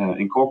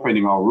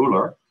 incorporating our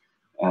ruler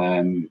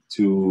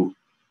to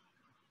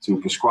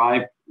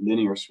prescribe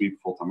linear sweep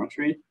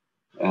voltammetry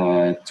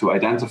to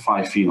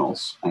identify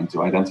phenols and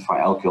to identify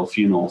alkyl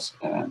phenols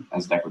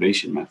as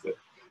degradation method.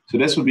 So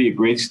this would be a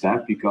great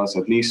step because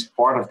at least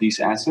part of these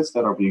acids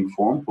that are being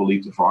formed will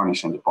lead to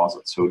varnish and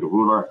deposit. So the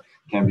ruler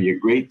can be a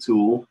great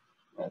tool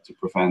to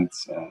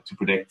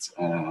predict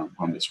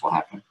when this will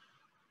happen.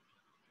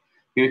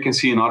 Here you can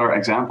see another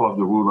example of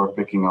the ruler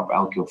picking up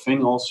alkyl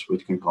phenols,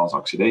 which can cause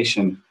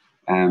oxidation.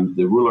 And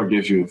the ruler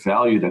gives you a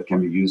value that can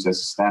be used as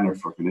a standard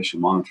for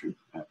condition monitoring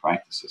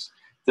practices.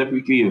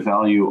 Typically, a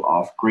value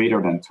of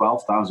greater than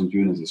 12,000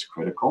 units is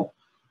critical.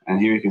 And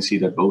here you can see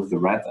that both the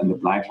red and the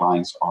black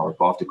lines are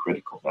above the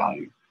critical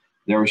value.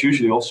 There is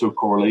usually also a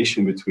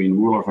correlation between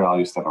ruler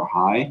values that are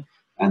high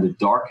and the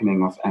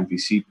darkening of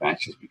MPC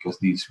patches, because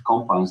these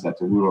compounds that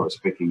the ruler is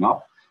picking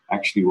up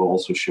actually will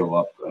also show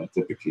up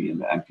typically in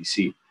the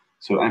MPC.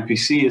 So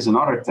MPC is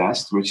another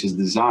test which is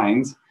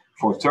designed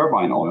for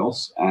turbine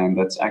oils, and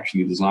that's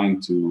actually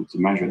designed to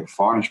measure the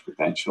varnish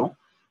potential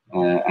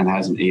and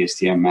has an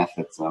ASTM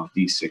method of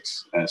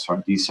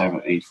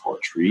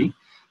D7843.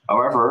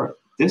 However,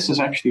 this is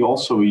actually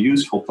also a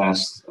useful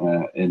test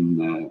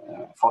in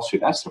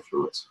phosphate ester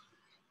fluids.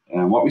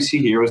 What we see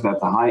here is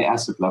that the high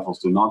acid levels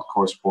do not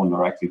correspond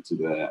directly to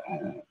the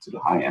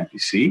high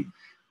MPC,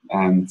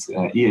 and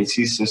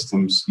EHC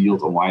systems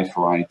yield a wide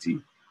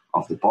variety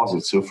of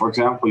deposits. So for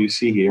example, you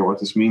see here, what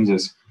this means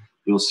is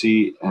you'll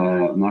see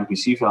an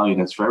MPC value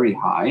that's very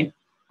high,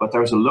 but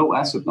there's a low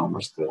acid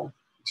number still.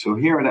 So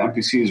here the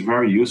MPC is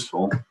very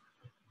useful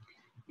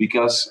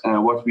because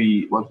what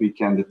we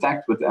can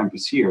detect with the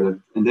MPC here,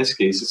 in this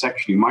case, it's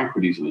actually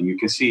microdieseling. You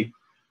can see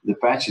the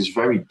patch is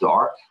very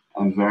dark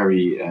and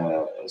very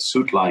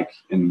soot-like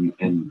in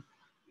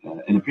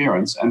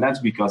appearance, and that's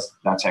because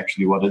that's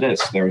actually what it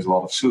is. There is a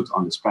lot of soot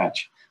on this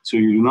patch. So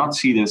you do not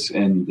see this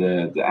in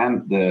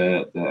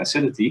the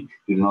acidity,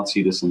 you do not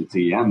see this in the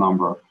TEM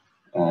number.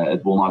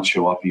 It will not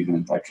show up even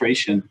in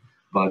titration,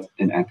 but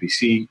in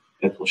MPC,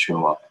 it will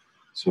show up.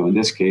 So in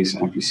this case,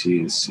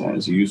 MPC is a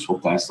useful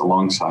test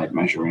alongside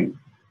measuring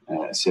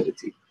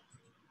acidity.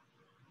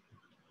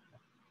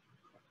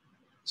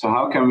 So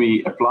how can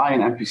we apply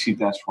an MPC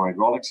test for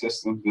hydraulic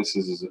systems? This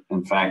is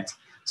in fact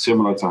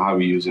similar to how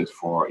we use it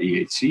for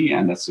EHC,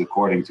 and that's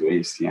according to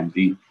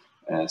ASTM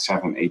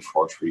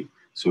D7843.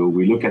 So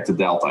we look at the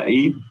delta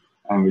E,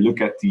 and we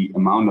look at the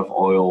amount of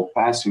oil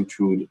passing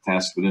through the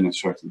test within a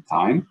certain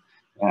time.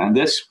 And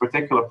this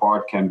particular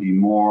part can be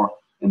more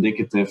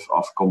indicative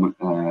of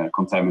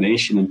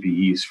contamination in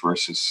PEs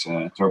versus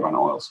turbine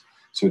oils.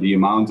 So the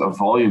amount of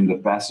volume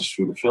that passes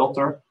through the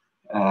filter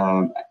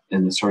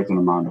in a certain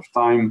amount of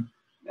time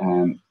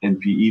in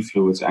PE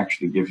fluids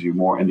actually gives you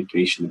more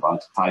indication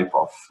about the type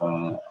of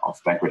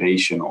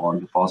degradation or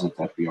deposit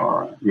that we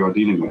are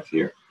dealing with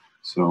here.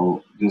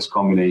 So this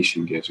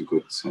combination gives a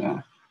good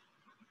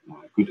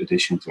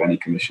addition to any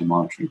condition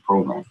monitoring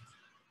program.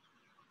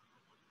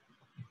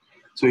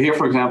 So here,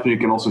 for example, you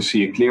can also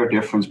see a clear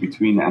difference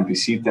between the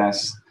MPC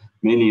tests,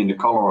 mainly in the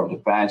color of the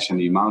patch and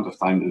the amount of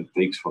time that it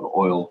takes for the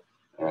oil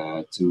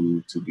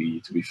to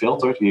be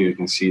filtered. Here you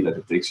can see that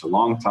it takes a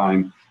long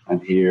time,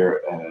 and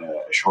here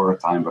a shorter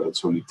time, but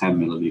it's only 10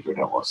 milliliter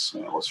that was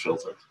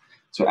filtered.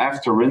 So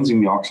after rinsing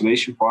the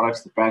oxidation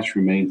products, the patch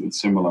remained in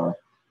similar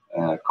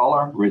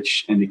color,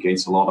 which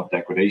indicates a lot of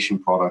degradation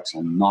products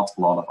and not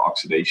a lot of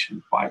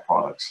oxidation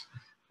byproducts.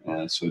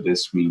 So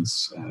this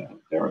means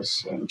there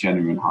is a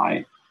genuine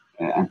high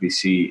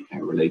MPC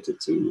related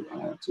to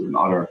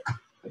another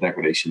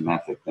degradation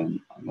method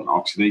than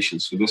oxidation.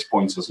 So this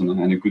points us in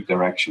a good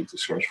direction to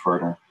search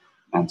further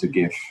and to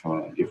give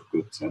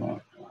good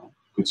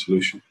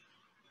solution.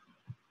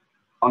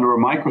 Under a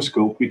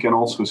microscope, we can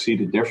also see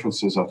the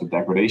differences of the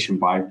degradation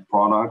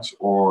byproducts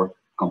or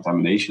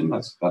contamination.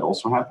 That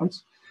also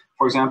happens.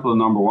 For example, in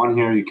number 1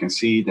 here, you can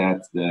see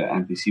that the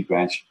MPC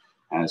patch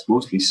has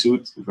mostly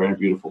soot, a very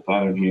beautiful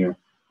pattern here,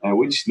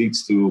 which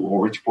leads to,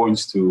 or which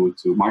points to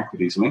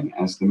microdieseling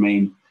as the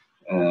main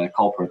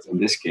culprit in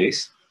this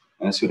case.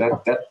 So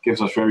that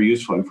gives us very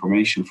useful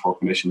information for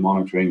condition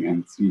monitoring,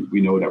 and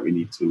we know that we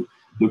need to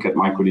look at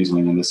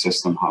microdieseling in the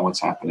system, how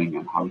it's happening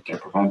and how we can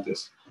prevent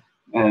this.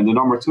 And the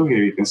number 2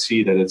 here, you can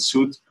see that it's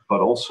soot,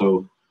 but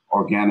also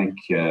organic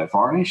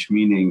varnish,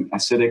 meaning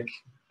acidic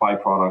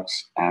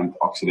byproducts and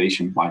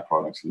oxidation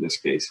byproducts in this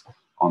case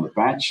on the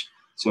patch.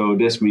 So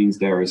this means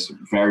there is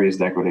various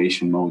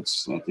degradation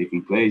modes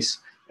taking place.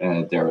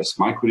 There is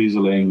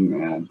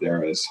microdieseling,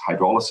 there is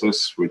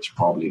hydrolysis, which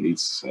probably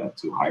leads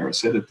to higher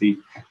acidity.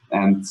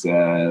 And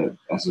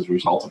as a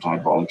result of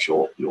hydraulics,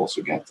 you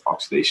also get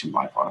oxidation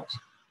byproducts.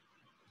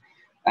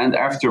 And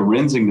after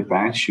rinsing the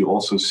patch, you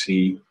also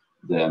see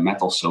the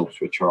metal soaps,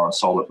 which are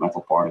solid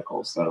metal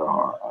particles that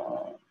are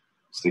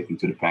sticking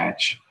to the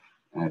patch,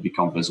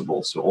 become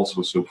visible. So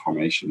also soap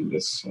formation in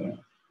this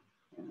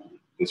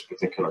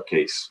particular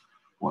case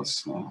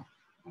was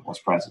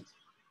present.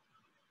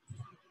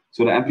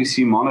 So the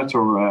MPC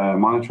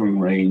monitoring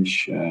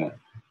range,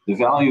 the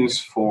values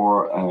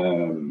for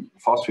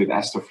phosphate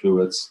ester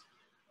fluids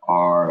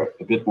are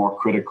a bit more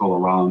critical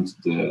around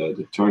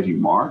the 30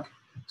 mark.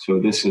 So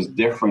this is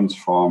different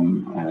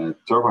from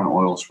turbine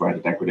oils where the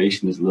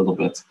degradation is a little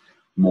bit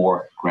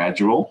more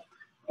gradual.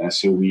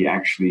 So we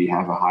actually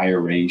have a higher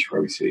range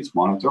where we say it's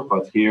monitored,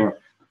 but here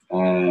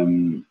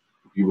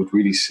you would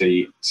really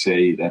say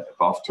that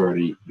above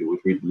 30, you would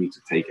really need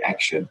to take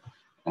action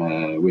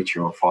with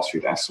your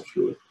phosphate ester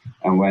fluid.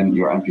 And when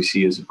your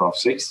MPC is above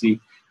 60,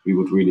 we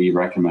would really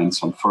recommend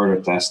some further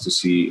tests to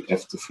see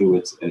if the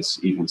fluid is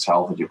even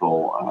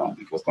salvageable,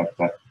 because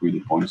that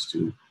really points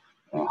to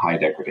high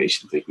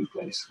degradation taking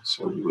place.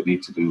 So we would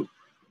need to do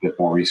a bit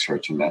more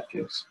research in that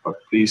case. But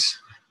please,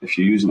 if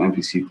you use an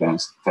MPC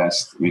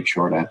test, make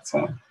sure that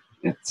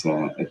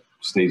it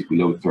stays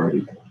below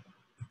 30.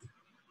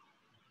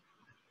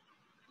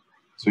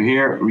 So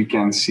here we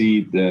can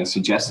see the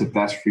suggested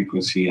test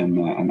frequency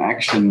and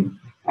action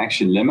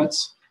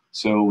limits.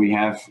 So we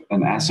have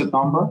an acid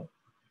number,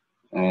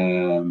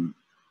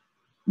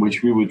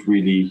 which we would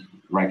really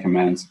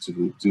recommend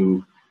to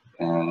do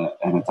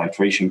and a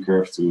titration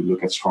curve to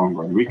look at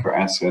stronger and weaker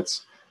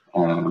acids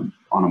on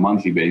a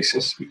monthly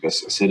basis,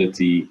 because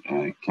acidity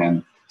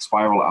can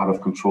spiral out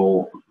of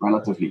control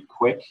relatively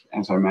quick.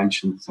 As I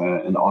mentioned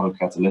in the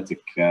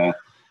autocatalytic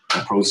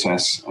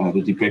process,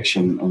 the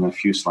depiction in a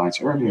few slides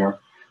earlier.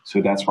 So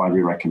that's why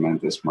we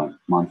recommend this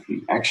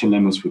monthly. Action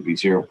limits would be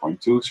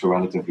 0.2, so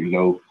relatively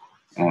low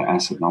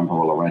acid number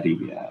will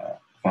already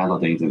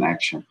validate an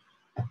action.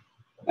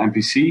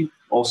 MPC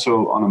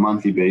also on a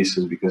monthly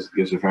basis, because it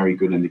gives a very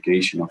good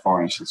indication of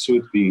varnish and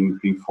soot being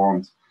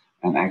formed,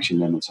 and action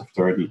limits of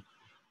 30.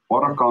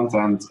 Water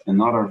content,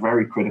 another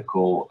very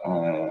critical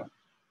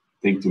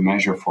thing to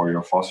measure for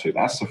your phosphate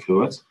ester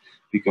fluids,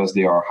 because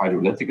they are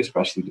hydrolytic,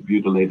 especially the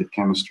butylated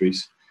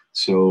chemistries.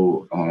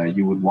 So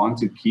you would want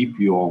to keep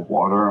your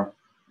water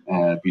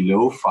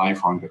below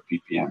 500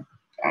 ppm.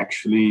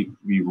 Actually,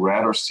 we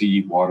rather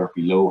see water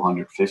below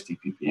 150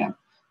 ppm.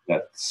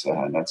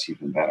 That's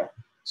even better.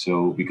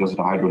 So because of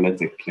the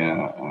hydrolytic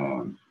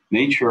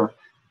nature,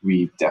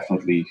 we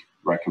definitely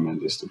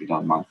recommend this to be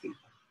done monthly.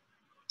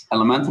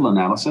 Elemental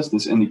analysis,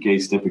 this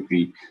indicates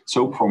typically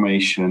soap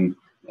formation,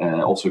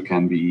 also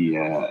can be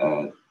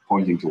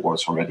pointing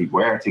towards already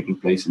wear taking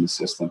place in the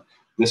system.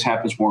 This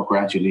happens more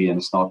gradually and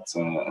it's not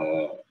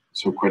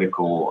so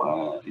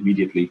critical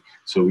immediately.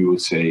 So we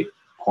would say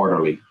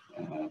quarterly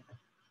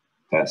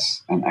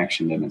tests and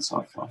action limits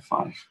of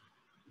 5.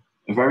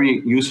 A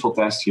very useful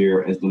test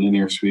here is the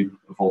linear sweep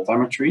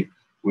voltammetry,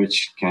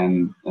 which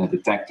can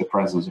detect the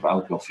presence of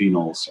alkyl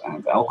phenols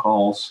and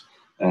alcohols,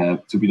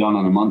 to be done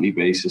on a monthly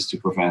basis to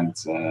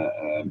prevent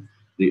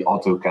the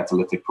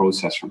autocatalytic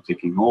process from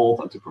taking hold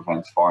and to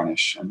prevent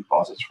varnish and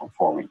deposits from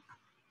forming.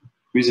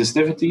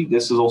 Resistivity,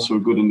 this is also a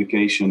good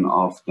indication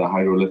of the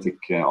hydrolytic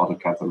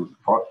autocatalytic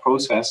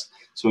process.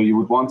 So you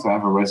would want to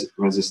have a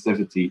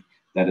resistivity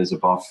that is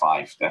above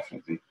 5,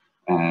 definitely.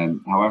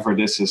 However,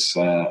 this is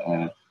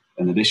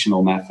an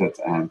additional method,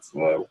 and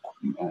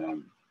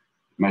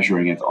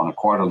measuring it on a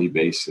quarterly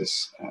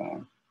basis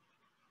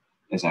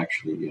is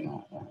actually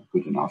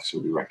good enough, so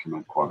we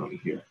recommend quarterly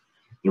here.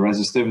 The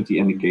resistivity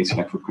indicates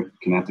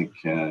electrokinetic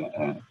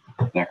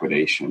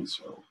degradation,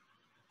 so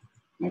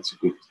that's a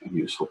good and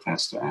useful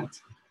test to add.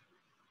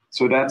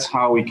 So that's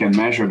how we can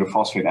measure the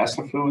phosphate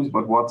ester fluids,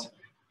 but what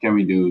can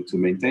we do to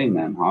maintain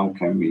them? How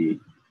can we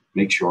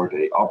make sure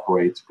they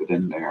operate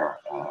within their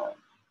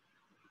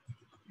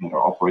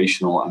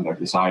operational and their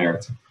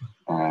desired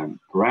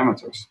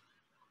parameters?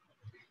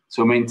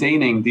 So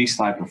maintaining these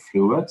type of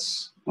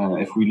fluids,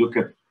 if we look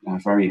at a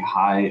very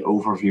high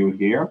overview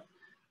here,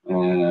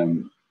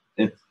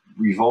 it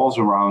revolves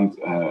around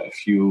a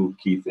few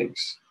key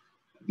things.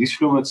 These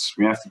fluids,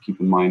 we have to keep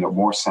in mind, are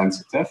more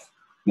sensitive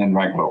than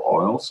regular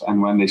oils,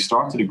 and when they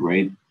start to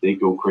degrade, they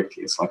go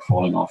quickly. It's like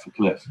falling off a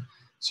cliff.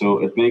 So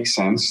it makes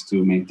sense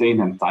to maintain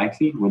them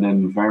tightly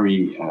within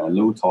very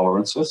low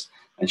tolerances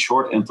and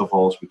short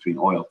intervals between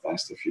oil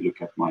tests. If you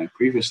look at my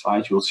previous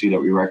slide, you'll see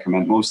that we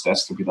recommend most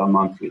tests to be done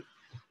monthly.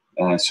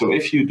 So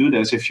if you do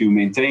this, if you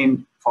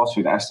maintain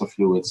phosphate ester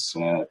fluids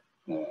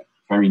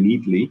very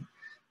neatly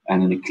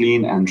and in a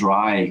clean and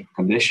dry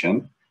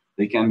condition,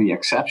 they can be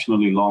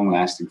exceptionally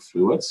long-lasting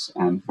fluids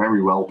and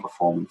very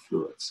well-performing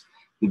fluids.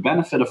 The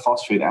benefit of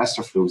phosphate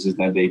ester fluids is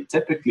that they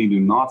typically do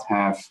not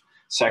have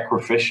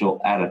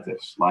sacrificial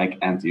additives like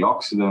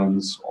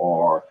antioxidants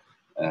or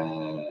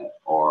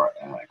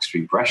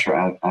extreme pressure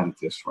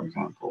additives, for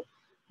example.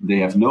 They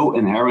have no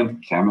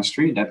inherent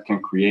chemistry that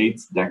can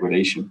create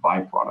degradation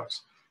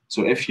byproducts.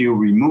 So if you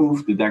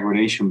remove the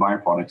degradation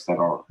byproducts that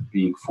are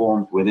being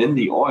formed within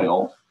the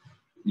oil,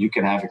 you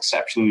can have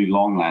exceptionally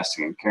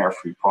long-lasting and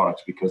carefree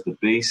products because the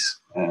base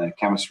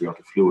chemistry of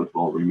the fluid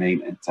will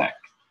remain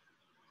intact.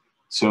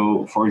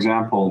 So, for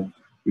example,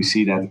 we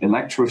see that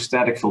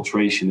electrostatic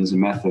filtration is a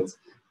method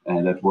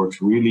that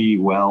works really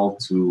well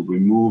to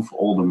remove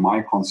all the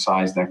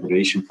micron-sized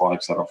degradation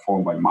products that are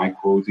formed by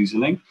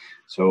microdieseling.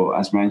 So,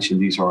 as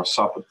mentioned, these are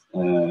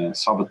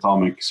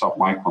subatomic,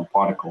 submicron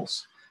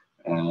particles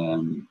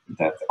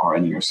that are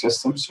in your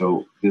system.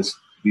 So,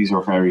 these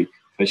are very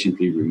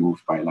efficiently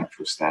removed by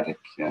electrostatic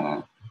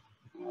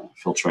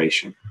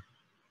filtration.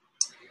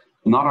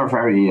 Another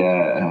very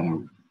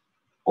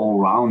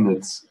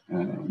all-rounded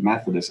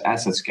method is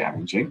acid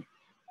scavenging.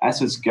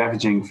 Acid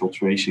scavenging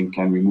filtration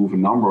can remove a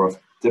number of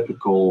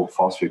typical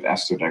phosphate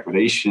ester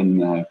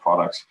degradation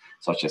products,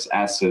 such as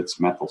acids,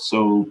 metal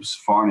soaps,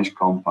 varnish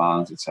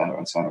compounds,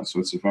 etc., etc. So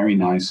it's a very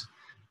nice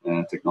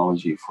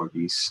technology for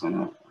these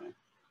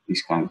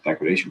kind of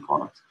degradation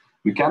products.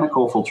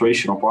 Mechanical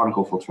filtration or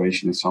particle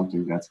filtration is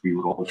something that we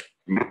would always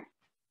recommend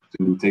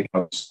to take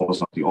out the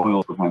source of the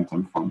oil, prevent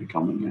them from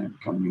becoming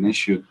an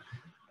issue,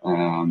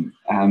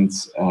 and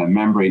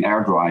membrane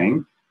air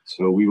drying.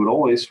 So we would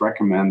always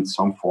recommend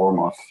some form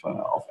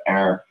of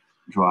air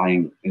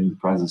drying in the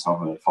presence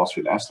of a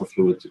phosphate ester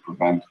fluid to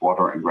prevent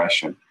water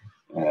ingression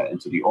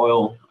into the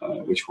oil,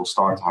 which will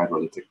start the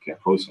hydrolytic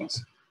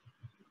process.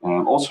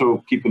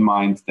 Also keep in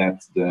mind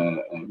that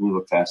the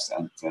ruler test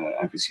and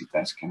MPC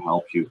test can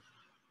help you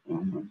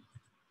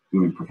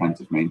doing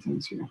preventive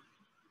maintenance here.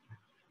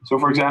 So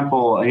for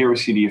example, here we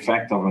see the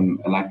effect of an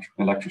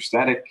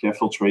electrostatic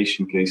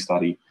filtration case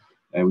study.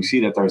 We see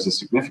that there's a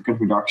significant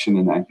reduction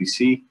in the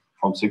MPC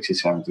from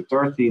 67 to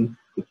 13.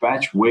 The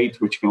patch weight,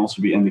 which can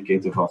also be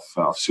indicative of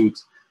soot,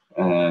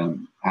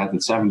 had a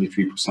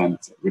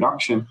 73%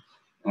 reduction.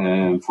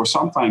 For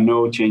some time,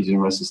 no changes in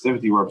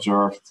resistivity were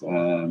observed,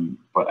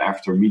 but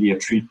after media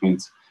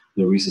treatment,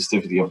 the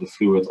resistivity of the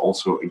fluid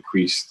also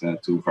increased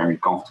to a very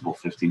comfortable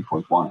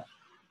 15.1.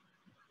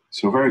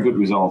 So very good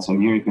results.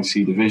 And here you can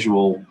see the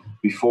visual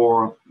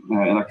before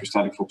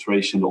electrostatic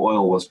filtration. The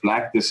oil was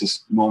black. This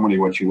is normally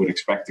what you would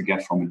expect to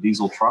get from a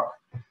diesel truck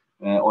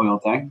oil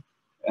tank.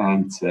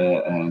 And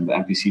the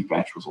MPC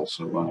patch was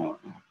also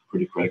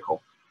pretty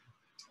critical.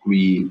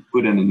 We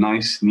put in a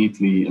nice,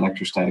 neatly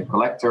electrostatic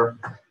collector,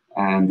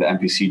 and the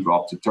MPC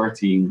dropped to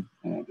 13.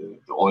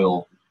 The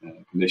oil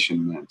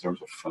condition in terms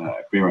of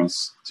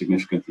appearance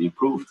significantly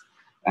improved.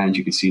 And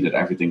you can see that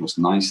everything was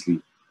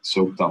nicely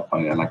soaked up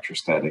by the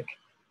electrostatic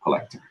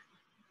collector.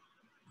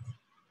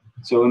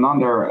 So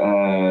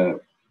another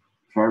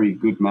very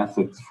good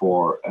method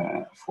for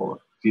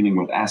dealing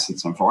with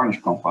acids and varnish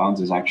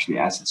compounds is actually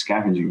acid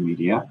scavenging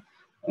media.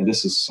 And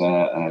this is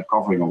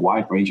covering a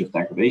wide range of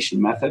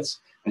degradation methods.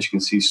 As you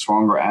can see,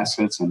 stronger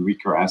acids and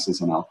weaker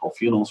acids and alkyl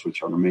phenols,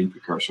 which are the main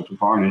precursor to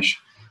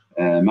varnish.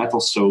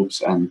 Metals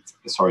and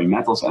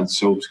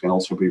soaps can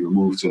also be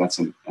removed, so that's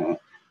an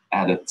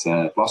added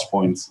plus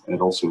point. It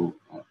also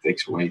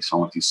takes away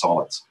some of these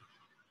solids.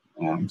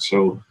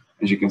 So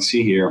as you can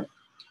see here,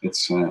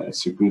 it's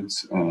a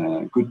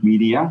good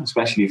media,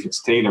 especially if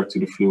it's tailored to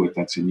the fluid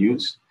that's in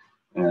use,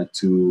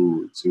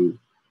 to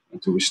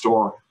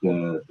restore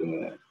the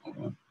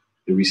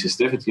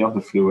resistivity of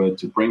the fluid,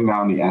 to bring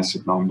down the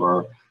acid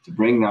number, to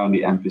bring down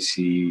the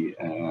MPC,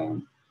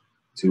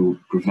 to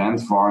prevent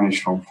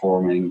varnish from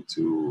forming,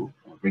 to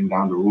bring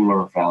down the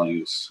ruler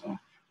values,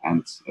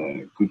 and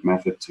a good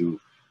method to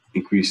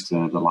increase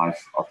the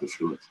life of the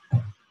fluid.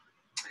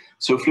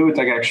 So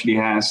FluidTech actually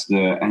has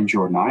the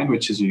Endure 9,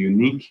 which is a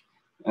unique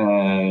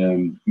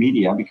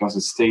media because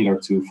it's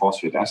tailored to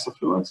phosphate ester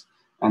fluids,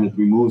 and it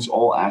removes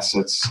all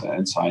acids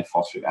inside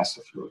phosphate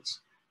ester fluids.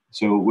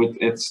 So with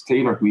its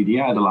tailored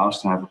media, it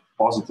allows to have a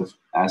positive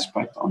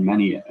aspect on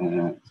many,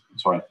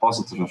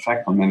 positive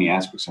effect on many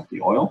aspects of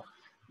the oil,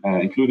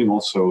 including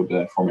also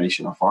the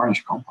formation of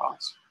varnish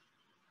compounds.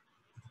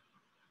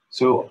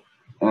 So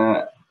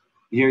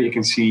here you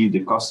can see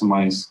the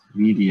customized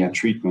media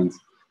treatment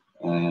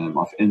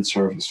of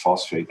in-service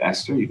phosphate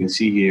ester. You can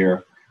see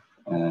here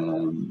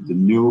the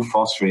new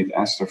phosphate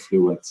ester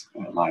fluid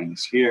line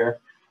is here,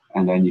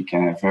 and then you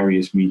can have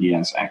various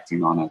medias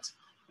acting on it.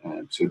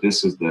 So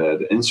this is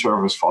the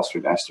in-service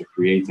phosphate ester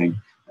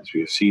creating, as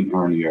we have seen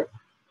earlier,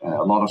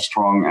 a lot of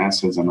strong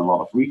acids and a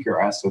lot of weaker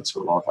acids,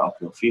 so a lot of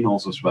alkyl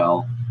phenols as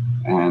well.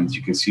 And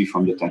you can see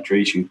from the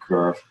titration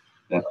curve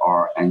that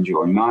our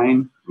Endure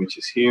 9, which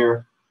is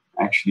here,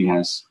 actually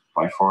has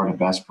by far the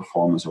best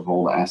performance of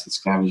all the acid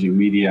scavenging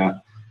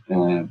media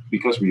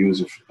because we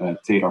use a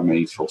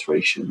tailor-made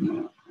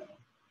filtration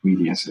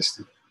media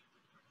system.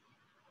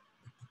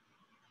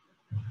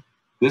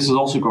 This is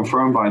also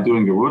confirmed by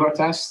doing the ruler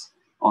test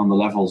on the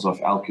levels of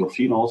alkyl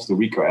phenols, the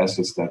weaker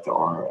acids that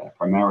are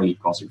primarily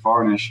causing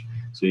varnish.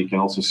 So you can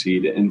also see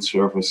the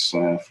in-service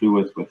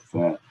fluid with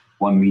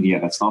one media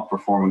that's not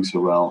performing so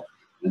well,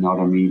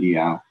 another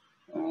media.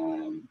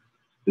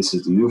 This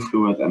is the new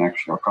fluid, and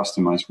actually our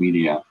customized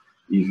media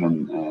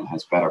even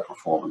has better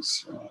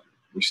performance,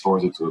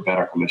 restores it to a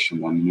better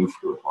condition than the new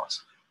fluid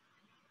was.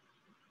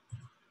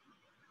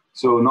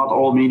 So not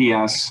all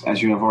medias,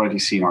 as you have already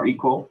seen, are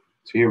equal.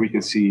 So here we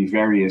can see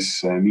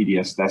various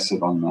medias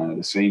tested on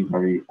the same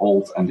very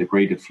old and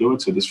degraded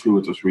fluid. So this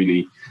fluid was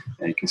really,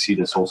 you can see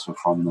this also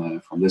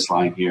from this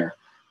line here.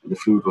 The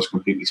fluid was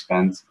completely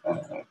spent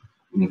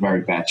in a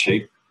very bad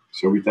shape.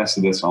 So we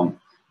tested this on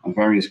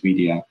various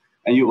media.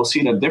 And you will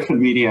see that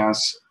different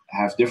medias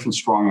have different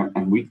strong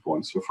and weak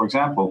points. So for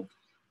example,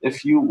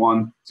 if you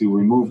want to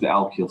remove the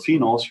alkyl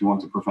phenols, you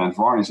want to prevent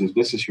varnish, if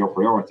this is your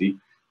priority,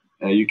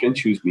 you can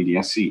choose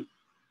media C.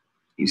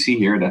 You see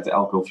here that the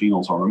alkyl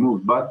phenols are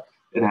removed, but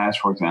it has,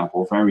 for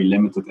example, very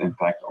limited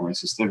impact on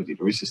resistivity.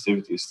 The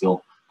resistivity is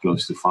still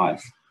close to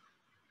 5.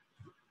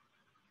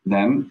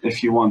 Then,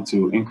 if you want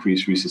to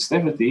increase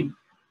resistivity,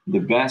 the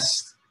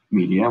best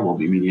media will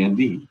be media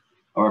D.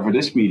 However,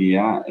 this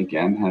media,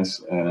 again,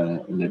 has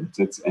a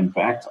limited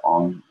impact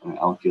on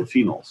alkyl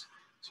phenols.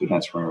 So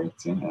that's where it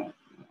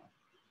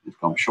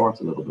comes short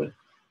a little bit.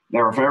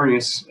 There are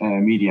various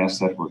medias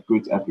that were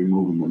good at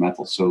removing the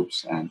metal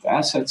soaps and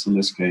acids in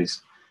this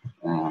case.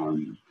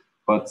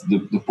 But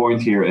the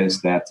point here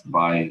is that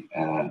by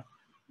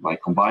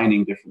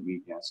combining different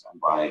medias and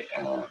by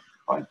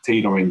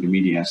tailoring the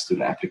medias to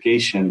the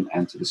application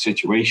and to the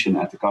situation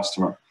at the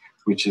customer,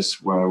 which is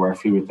where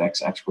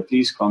FluidTech's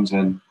expertise comes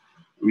in,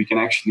 we can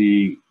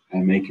actually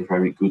make a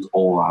very good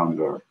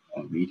all-rounder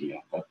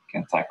media that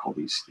can tackle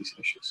these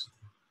issues.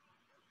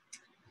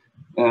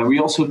 We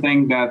also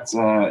think that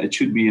it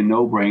should be a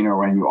no-brainer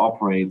when you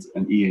operate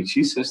an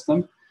EHC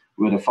system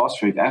with a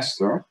phosphate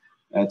ester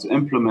to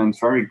implement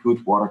very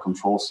good water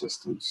control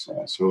systems.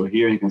 So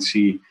here you can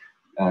see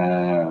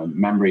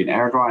membrane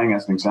air drying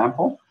as an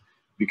example,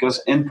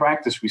 because in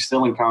practice we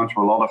still encounter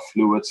a lot of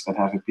fluids that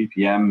have a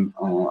ppm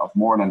of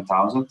more than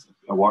 1,000,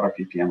 a water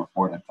ppm of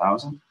more than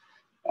 1,000,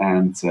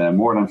 and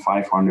more than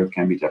 500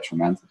 can be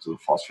detrimental to the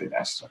phosphate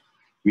ester.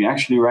 We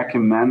actually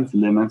recommend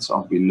limits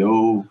of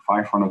below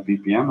 500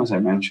 ppm, as I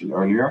mentioned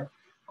earlier.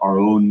 Our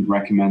own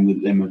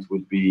recommended limit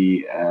would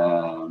be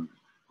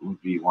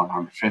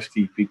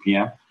 150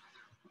 ppm.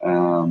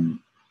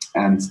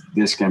 And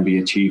this can be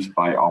achieved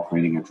by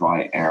operating a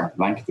dry air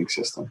blanketing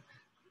system.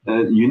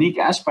 The unique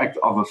aspect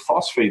of a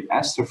phosphate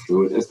ester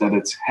fluid is that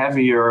it's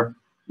heavier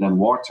than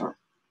water.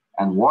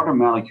 And water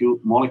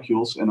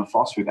molecules in a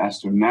phosphate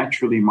ester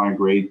naturally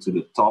migrate to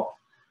the top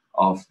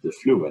of the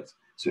fluid.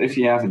 So if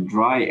you have a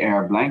dry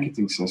air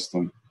blanketing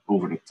system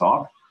over the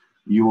top,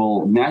 you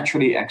will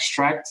naturally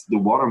extract the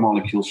water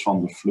molecules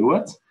from the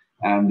fluid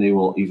and they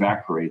will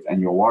evaporate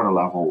and your water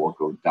level will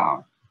go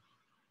down.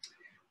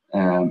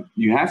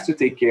 You have to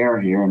take care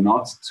here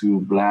not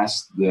to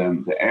blast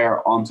the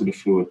air onto the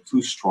fluid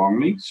too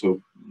strongly.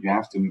 So you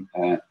have to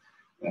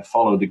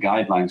follow the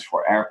guidelines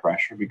for air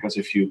pressure, because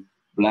if you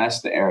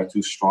blast the air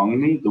too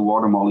strongly, the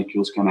water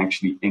molecules can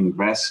actually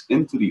ingress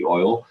into the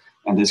oil,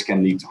 and this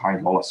can lead to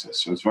hydrolysis.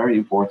 So it's very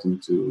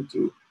important to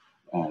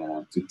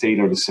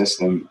tailor the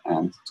system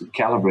and to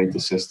calibrate the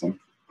system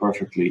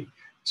perfectly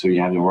so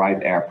you have the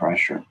right air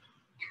pressure.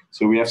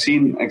 So we have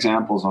seen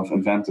examples of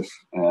inventive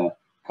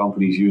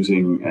companies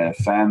using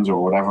fans or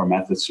whatever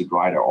methods to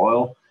dry their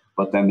oil,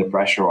 but then the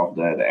pressure of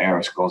the air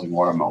is causing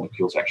water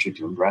molecules actually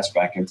to ingress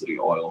back into the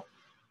oil.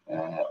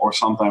 Or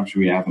sometimes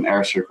we have an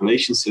air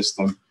circulation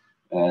system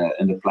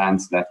in the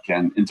plant that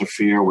can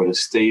interfere with a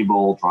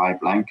stable dry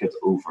blanket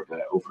over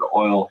the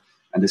oil,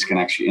 and this can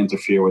actually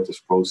interfere with this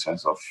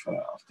process of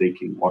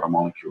taking water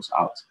molecules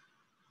out.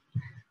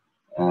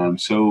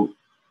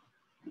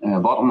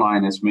 Bottom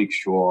line is make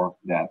sure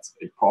that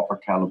a proper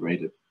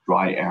calibrated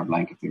dry air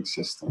blanketing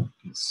system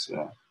is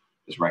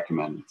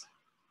recommended.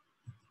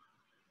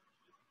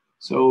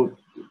 So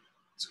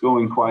it's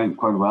going quite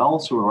well.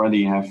 So we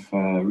already have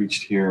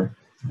reached here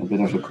a bit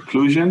of a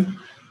conclusion.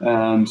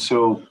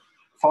 So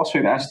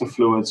phosphate ester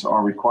fluids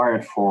are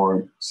required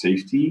for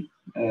safety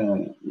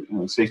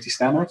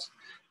standards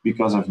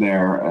because of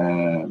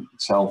their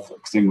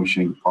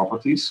self-extinguishing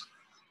properties.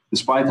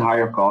 Despite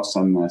higher costs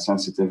and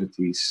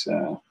sensitivities,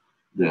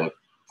 the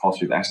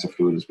phosphate ester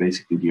fluid is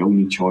basically the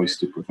only choice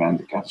to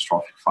prevent a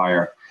catastrophic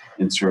fire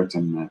in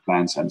certain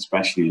plants, and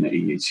especially in the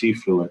EHC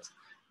fluid.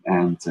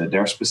 And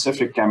their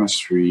specific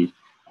chemistry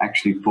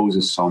actually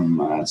poses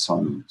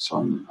some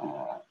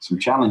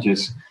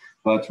challenges.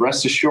 But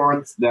rest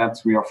assured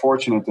that we are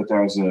fortunate that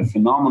there is a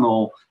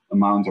phenomenal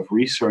amount of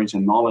research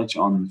and knowledge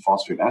on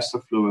phosphate ester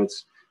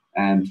fluids,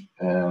 and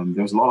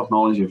there's a lot of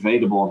knowledge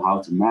available on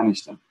how to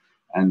manage them.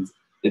 And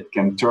it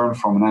can turn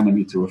from an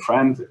enemy to a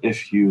friend.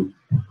 If you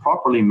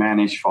properly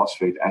manage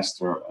phosphate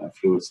ester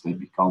fluids, they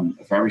become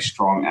a very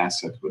strong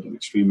asset with an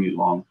extremely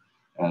long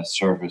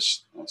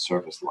service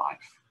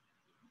life.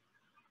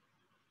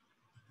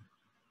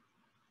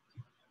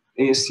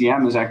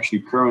 ASTM is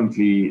actually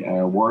currently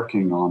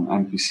working on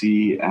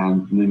MPC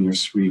and linear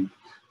sweep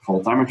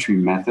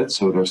voltammetry methods.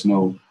 So there's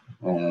no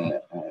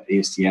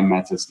ASTM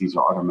methods. These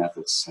are other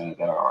methods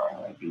that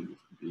are being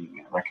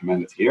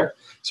recommended here.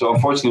 So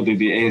unfortunately,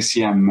 the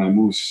ASTM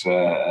moves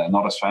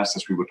not as fast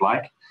as we would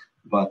like,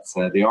 but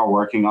they are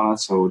working on it.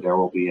 So there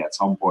will be at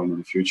some point in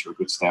the future a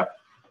good step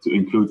to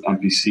include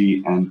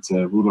MPC and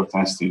ruler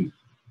testing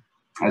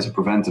as a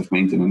preventive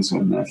maintenance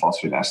in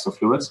phosphate ester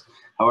fluids.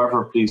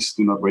 However, please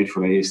do not wait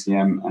for the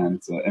ASTM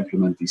and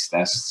implement these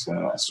tests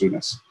as soon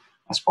as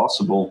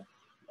possible.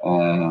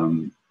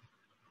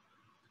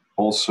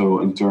 Also,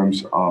 in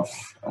terms of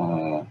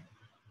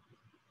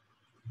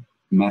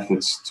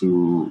methods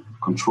to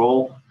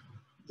control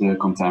the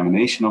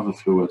contamination of the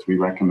fluid, we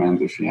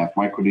recommend, if you have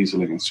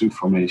microdieseling and soot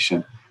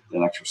formation,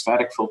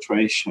 electrostatic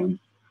filtration,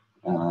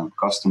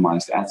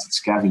 customized acid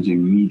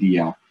scavenging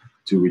media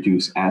to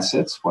reduce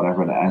acids,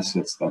 whatever the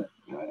acids that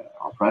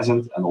are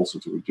present, and also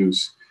to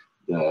reduce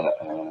the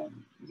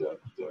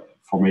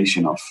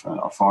formation of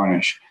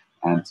varnish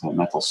and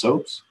metal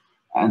soaps.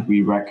 And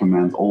we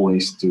recommend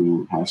always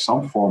to have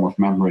some form of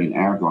membrane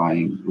air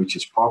drying, which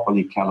is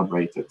properly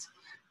calibrated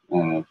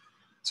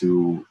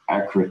to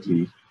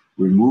accurately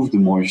remove the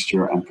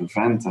moisture and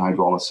prevent the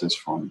hydrolysis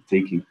from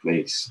taking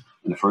place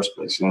in the first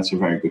place. So that's a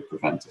very good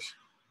preventive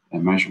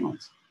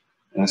measurement.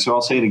 So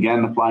I'll say it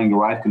again, applying the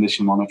right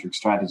condition monitoring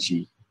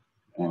strategy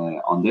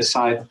on this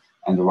side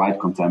and the right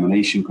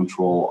contamination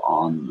control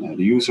on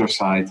the user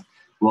side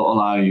will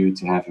allow you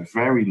to have a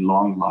very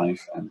long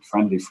life and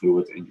friendly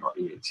fluid in your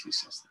EHC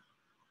system.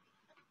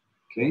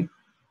 Okay,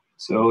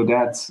 so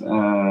that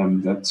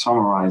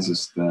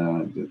summarizes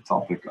the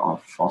topic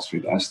of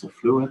phosphate ester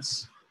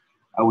fluids.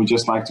 I would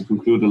just like to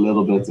conclude a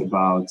little bit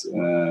about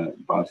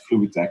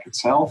Fluidtech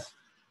itself.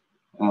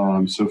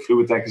 So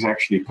Fluidtech is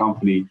actually a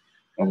company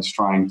that is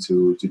trying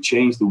to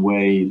change the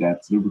way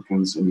that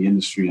lubricants in the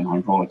industry and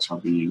hydraulics are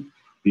being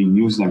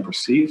used and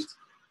perceived.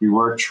 We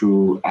work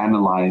through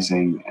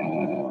analyzing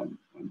and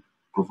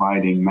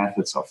providing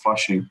methods of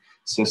flushing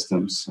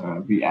systems,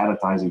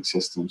 re-additizing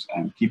systems,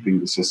 and keeping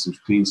the systems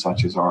clean,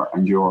 such as our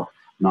Endure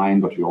 9,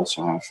 but we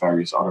also have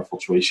various other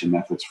filtration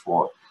methods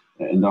for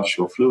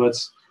industrial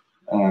fluids.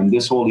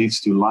 This all leads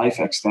to life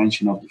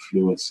extension of the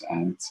fluids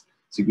and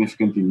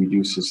significantly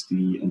reduces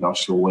the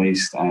industrial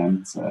waste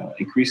and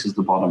increases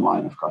the bottom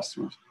line of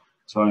customers.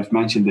 So I've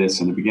mentioned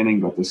this in the beginning,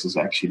 but this is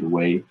actually the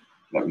way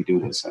that we do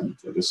this, and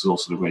this is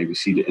also the way we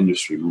see the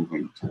industry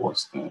moving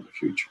towards the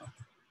future.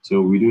 So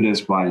we do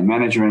this by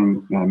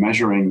measuring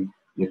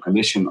the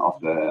condition of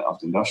the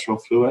industrial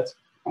fluid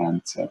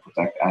and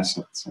protect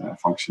asset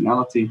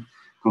functionality,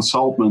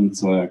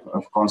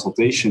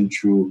 consultation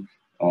through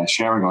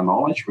sharing our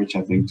knowledge, which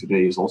I think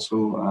today is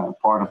also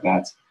part of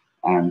that,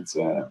 and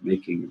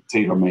making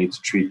tailor-made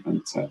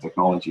treatment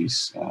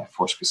technologies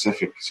for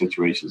specific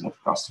situations of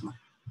the customer.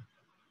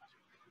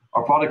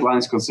 Our product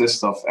lines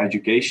consist of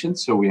education,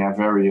 so we have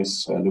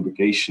various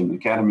lubrication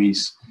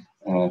academies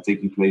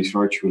taking place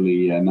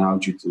virtually now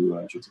due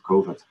to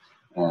COVID.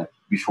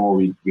 Before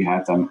we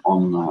had them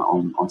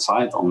on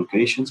site, on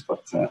locations,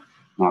 but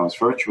now it's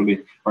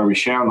virtually, where we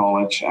share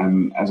knowledge,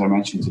 and as I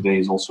mentioned today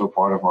is also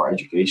part of our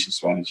education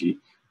strategy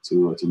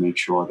to make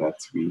sure that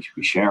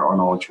we share our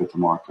knowledge with the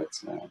market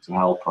to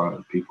help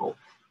people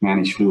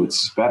manage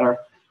fluids better.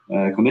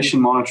 Condition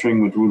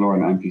monitoring with Ruler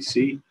and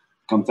MPC,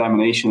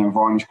 contamination and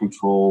varnish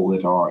control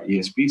with our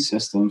ESP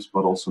systems,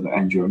 but also the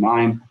Endure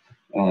 9,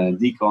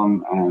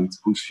 Decon and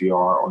Boost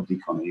VR or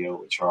Decon AO,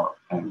 which are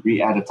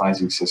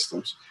re-additizing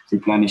systems,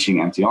 replenishing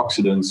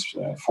antioxidants,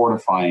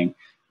 fortifying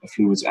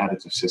fluids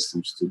additive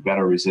systems to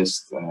better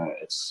resist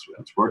its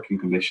working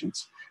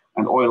conditions,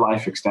 and oil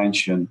life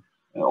extension,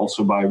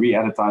 also by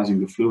re-additizing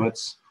the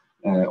fluids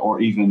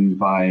or even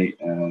by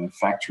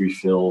factory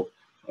fill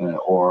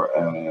or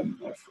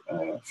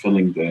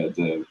filling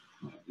the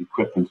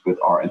equipment with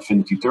our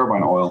Infinity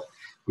turbine oil,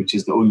 which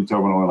is the only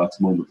turbine oil at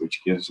the moment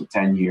which gives a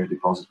 10-year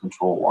deposit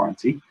control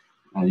warranty.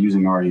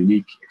 Using our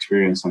unique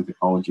experience and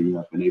technology, we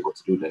have been able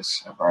to do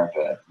this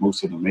where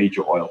most of the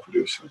major oil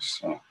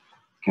producers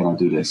cannot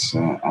do this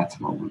at the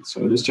moment.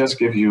 So this just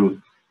gives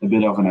you a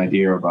bit of an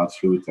idea about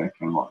Fluidtech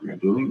and what we are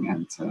doing,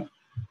 and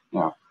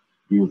yeah,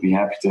 we would be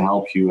happy to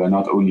help you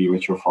not only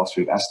with your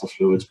phosphate ester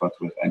fluids, but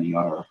with any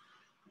other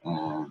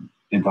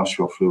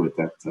industrial fluid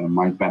that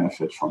might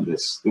benefit from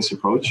this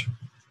approach.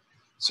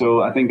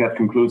 So I think that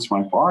concludes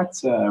my part,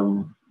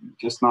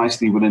 just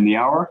nicely within the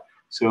hour.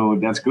 So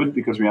that's good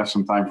because we have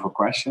some time for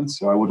questions.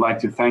 So I would like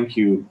to thank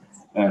you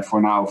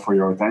for now for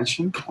your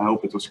attention. I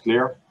hope it was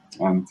clear.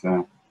 And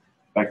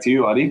back to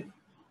you, Adi.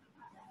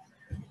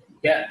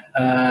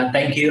 Yeah,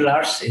 thank you,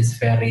 Lars. It's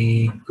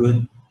very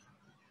good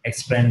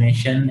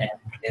explanation and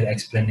clear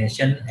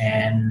explanation.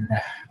 And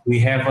we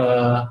have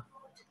a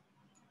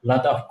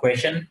lot of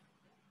questions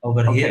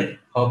over here.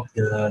 Hope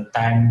the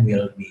time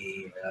will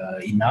be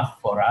enough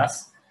for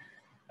us.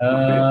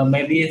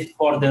 Maybe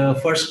for the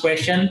first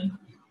question,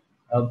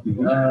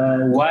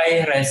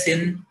 why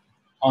resin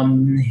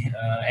on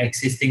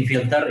existing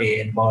filter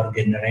in power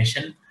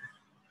generation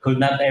could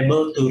not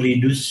able to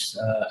reduce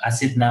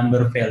acid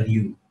number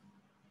value?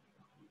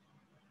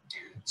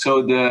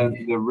 So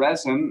the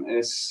resin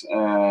is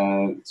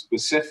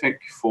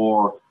specific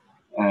for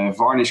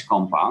varnish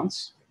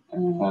compounds,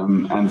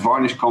 and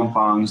varnish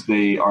compounds,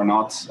 they are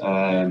not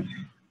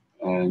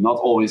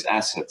always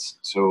acids.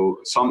 So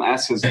some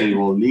acids, they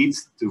will lead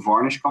to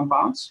varnish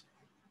compounds,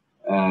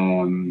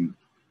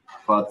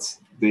 but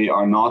they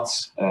are not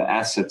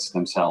acids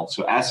themselves.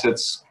 So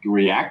acids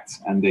react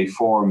and they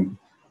form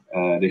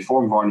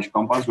varnish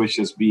compounds, which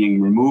is being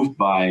removed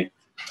by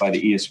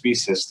the ESP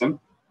system.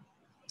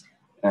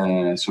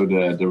 So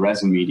the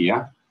resin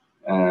media,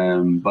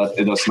 but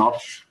it does not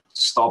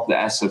stop the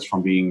acids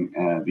from being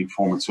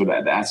formed, so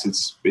that the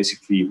acids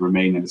basically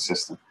remain in the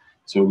system.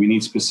 So we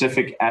need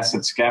specific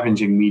acid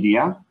scavenging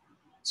media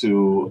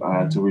to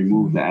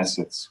remove the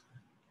acids.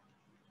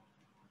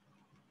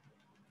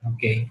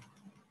 Okay.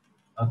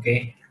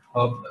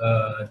 Hope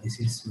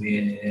this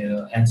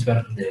will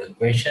answer the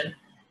question.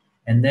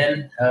 And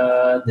then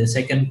the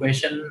second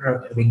question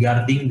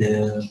regarding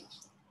the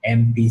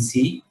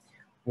MPC.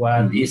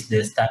 What is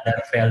the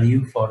standard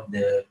value for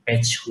the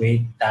patch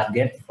weight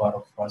target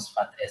for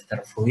phosphate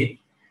ester fluid?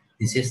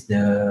 This is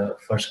the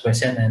first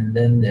question. And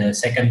then the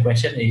second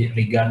question is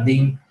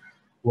regarding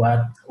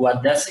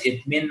What does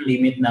it mean,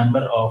 limit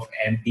number of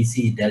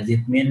MPC? Does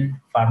it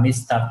mean varnish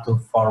start to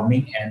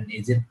forming, and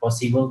is it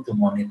possible to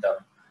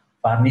monitor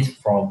varnish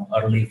from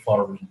early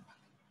forming?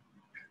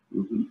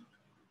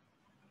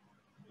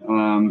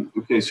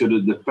 Okay, so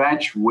the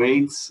patch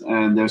weights,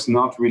 there's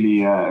not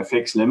really a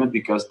fixed limit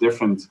because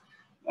different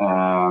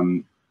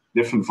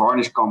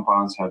varnish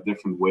compounds have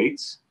different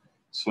weights.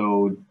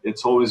 So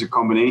it's always a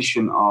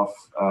combination of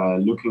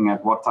looking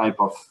at what type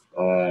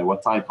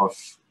of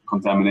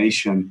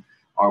contamination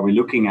are we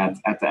looking at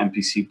the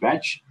MPC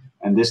patch,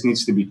 and this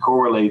needs to be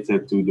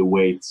correlated to the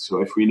weight.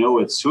 So if we know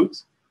it's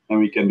soot, then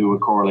we can do a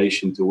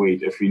correlation to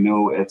weight. If we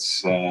know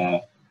it's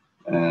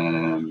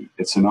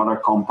another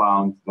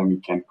compound, then we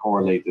can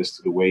correlate this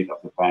to the weight of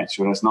the patch.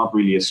 So there's not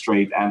really a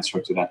straight answer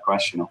to that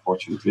question,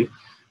 unfortunately.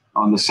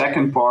 On the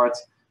second part,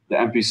 the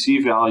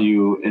MPC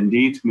value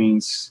indeed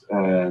means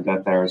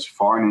that there's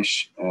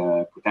varnish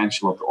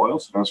potential of the oil,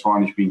 so there's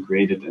varnish being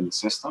created in the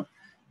system.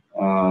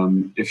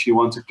 If you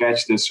want to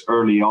catch this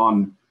early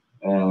on,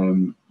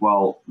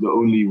 well, the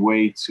only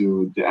way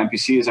to, the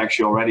MPC is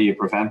actually already a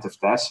preventive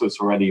test, so it's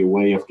already a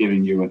way of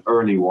giving you an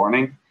early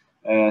warning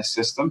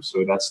system.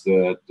 So that's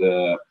the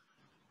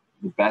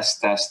best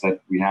test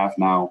that we have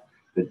now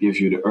that gives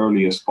you the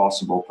earliest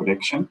possible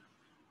prediction.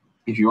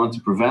 If you want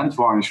to prevent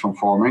varnish from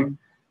forming,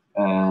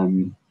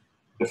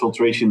 the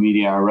filtration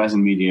media,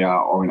 resin media,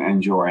 or an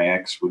NG or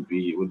AX would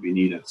be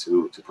needed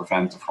to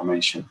prevent the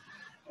formation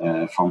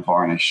from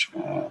varnish.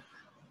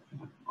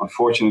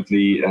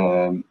 Unfortunately,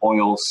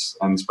 oils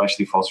and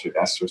especially phosphate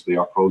esters, they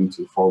are prone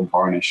to form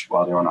varnish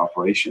while they're on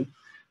operation.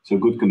 So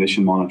good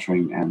condition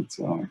monitoring and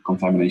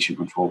contamination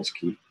control is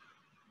key.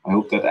 I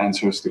hope that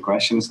answers the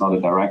question. It's not a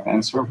direct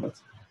answer, but.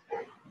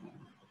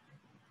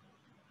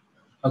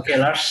 Okay,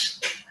 Lars,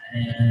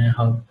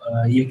 hope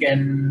you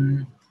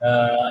can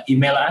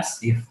email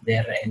us if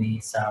there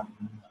are some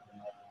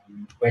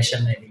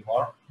question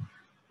anymore.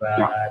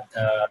 But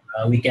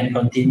we can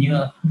continue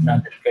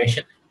another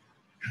question.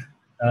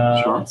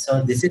 Sure.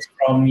 So this is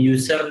from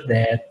user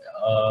that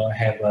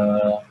have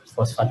a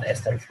phosphate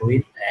ester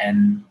fluid,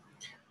 and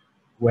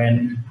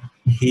when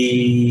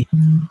he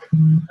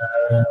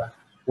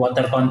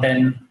water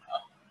content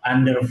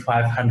under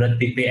 500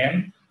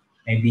 ppm,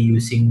 maybe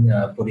using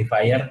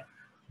purifier,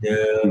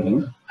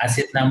 the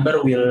acid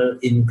number will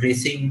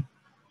increasing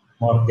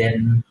more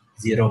than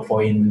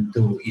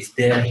 0.2. Is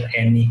there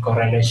any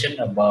correlation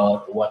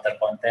about water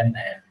content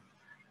and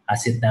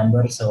acid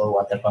number? So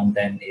water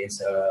content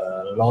is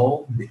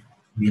low,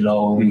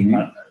 below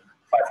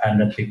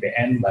 500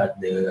 ppm, but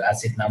the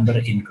acid number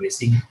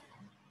increasing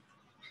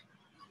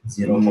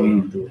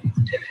 0.2.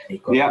 Is there any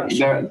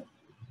correlation?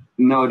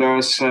 No,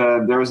 there's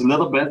a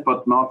little bit,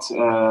 but not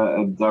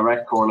a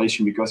direct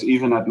correlation, because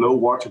even at low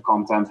water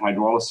content,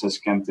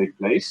 hydrolysis can take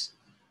place.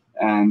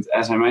 And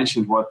as I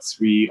mentioned, what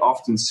we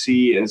often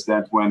see is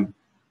that when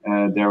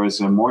there is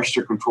a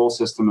moisture control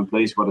system in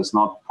place but is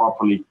not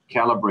properly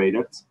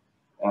calibrated,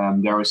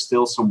 there is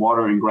still some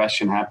water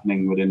ingression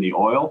happening within the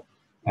oil,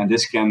 and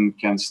this can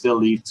still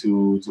lead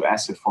to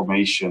acid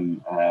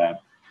formation.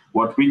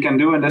 What we can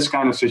do in this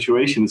kind of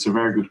situation, it's a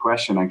very good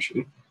question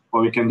actually.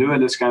 What we can do in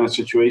this kind of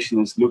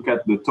situation is look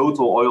at the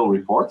total oil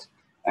report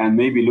and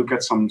maybe look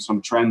at some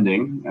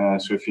trending.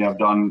 So if you have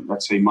done,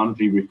 let's say,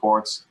 monthly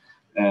reports,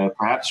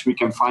 perhaps we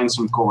can find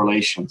some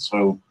correlation.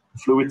 So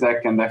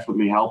FluidTech can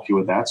definitely help you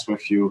with that. So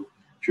if you're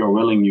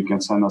willing, you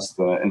can send us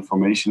the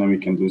information and we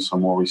can do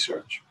some more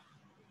research.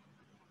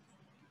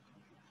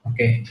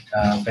 Okay,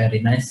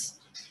 very nice.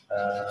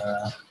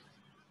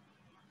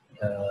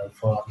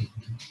 For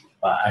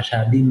Pak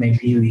Ashadi,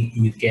 maybe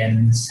you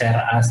can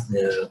share us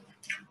the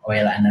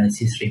oil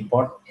analysis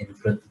report,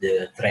 include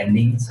the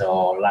trending,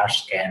 so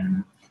Lars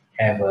can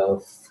have a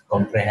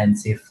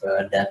comprehensive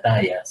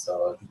data, yeah,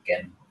 so he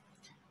can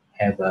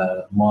have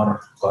a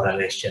more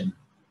correlation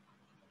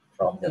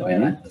from the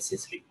oil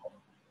analysis report.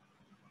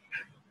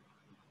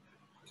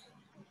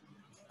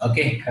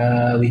 Okay,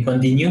 we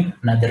continue.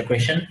 Another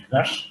question,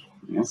 Lars?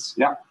 Yes,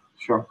 yeah,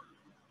 sure.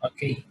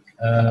 Okay,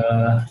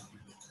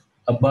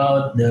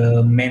 about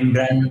the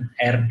membrane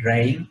air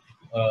drying,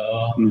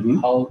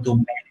 how to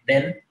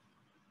maintain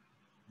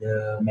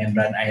the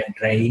membrane air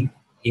drying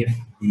if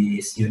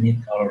this unit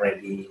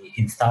already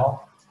installed?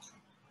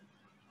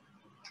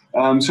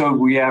 So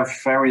we have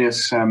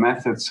various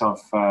methods of,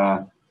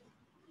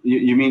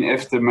 you mean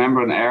if the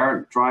membrane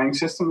air drying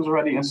system is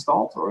already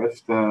installed, or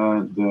if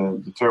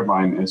the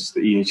turbine is,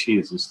 the EHC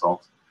is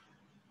installed?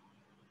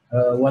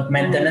 What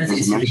maintenance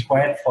is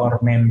required for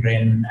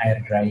membrane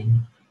air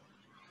drying?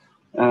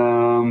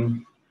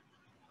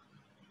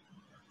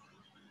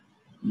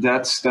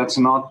 That's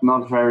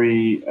not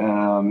very,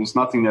 there's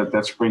nothing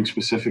that springs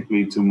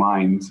specifically to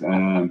mind.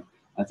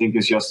 I think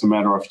it's just a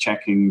matter of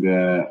checking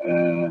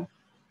the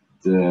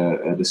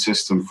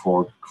system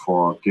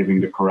for giving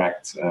the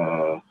correct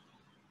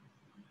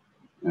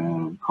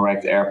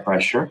air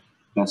pressure.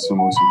 That's the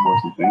most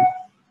important thing.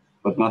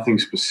 But nothing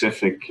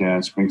specific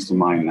springs to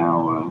mind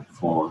now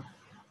for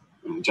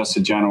just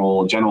a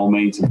general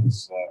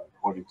maintenance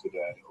according to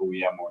the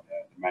OEM or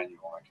the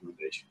manual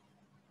recommendation.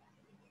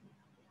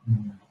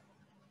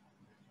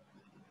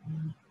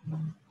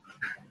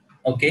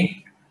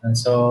 Okay, and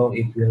so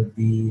it will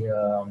be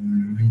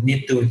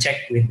need to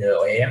check with the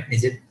OEM.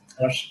 Is it,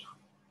 Lars?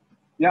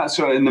 Yeah,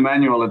 so in the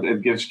manual,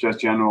 it gives just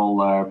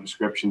general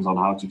prescriptions on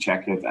how to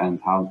check it and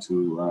how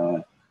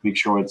to make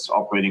sure it's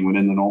operating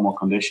within the normal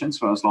conditions.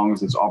 So as long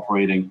as it's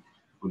operating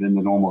within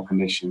the normal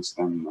conditions,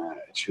 then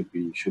it should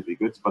be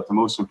good. But the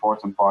most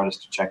important part is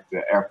to check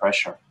the air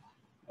pressure,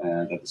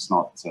 that it's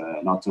not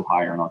too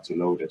high or not too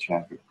low, that you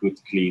have a good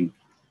clean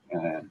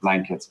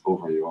blanket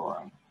over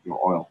your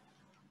oil.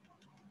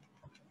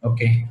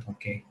 Okay,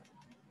 okay,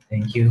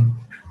 thank you.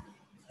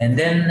 And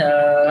then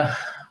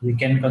we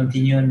can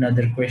continue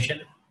another question.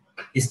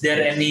 Is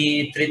there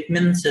any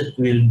treatments that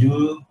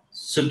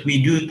should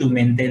we do to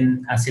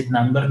maintain acid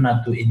number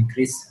not to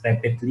increase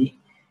rapidly?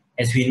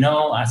 As we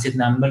know, acid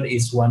number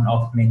is one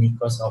of many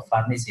causes of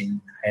varnish in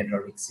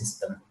hydraulic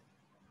system.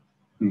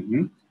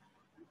 Mm-hmm.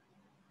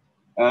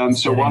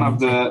 So one of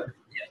the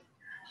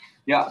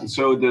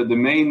so the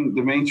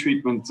main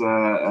treatment,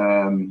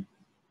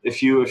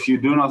 if you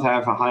do not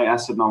have a high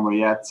acid number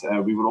yet,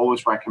 we would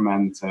always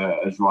recommend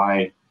a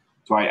dry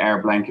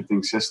air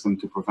blanketing system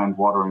to prevent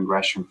water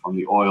ingression from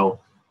the oil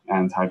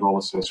and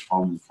hydrolysis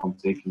from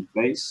taking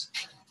place.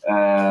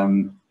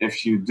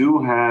 If you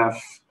do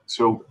have,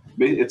 so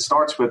it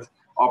starts with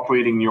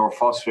operating your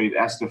phosphate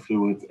ester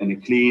fluid in a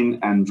clean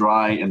and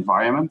dry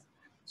environment.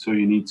 So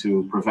you need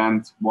to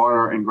prevent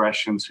water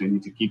ingression, so you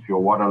need to keep your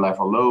water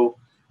level low.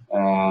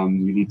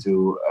 You need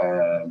to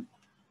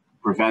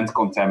prevent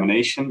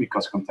contamination,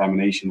 because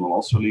contamination will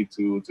also lead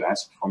to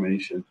acid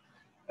formation.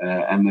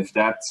 And if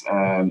that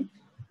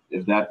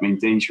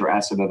maintains your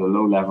acid at a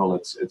low level,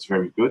 it's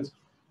very good.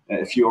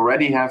 If you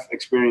already have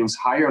experienced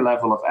higher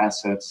level of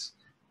acids,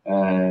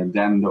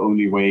 then the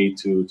only way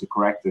to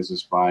correct this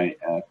is by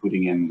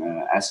putting in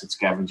acid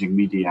scavenging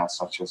media,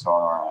 such as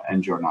our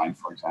Endure9,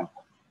 for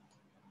example.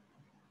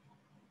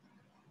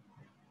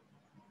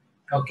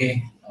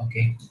 Okay,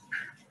 okay.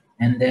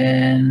 And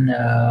then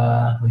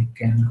we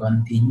can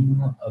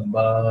continue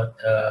about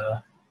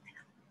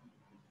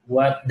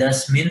what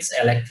does means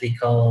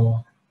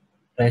electrical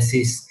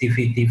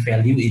resistivity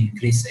value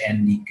increase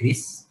and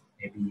decrease.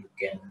 Maybe you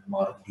can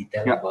more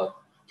detail about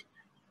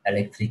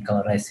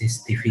electrical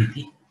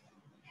resistivity.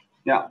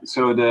 Yeah,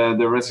 so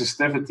the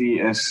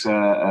resistivity is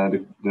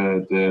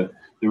the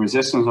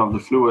resistance of the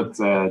fluid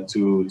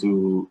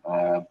to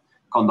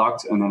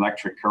conduct an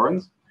electric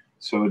current.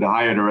 So the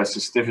higher the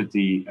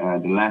resistivity,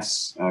 the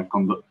less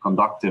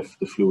conductive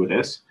the fluid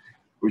is,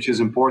 which is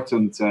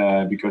important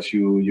because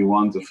you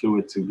want the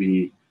fluid to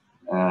be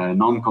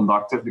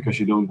non-conductive, because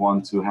you don't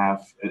want to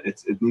have,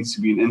 it needs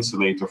to be an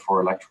insulator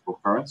for electrical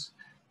currents.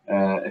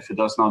 If it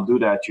does not do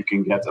that, you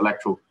can get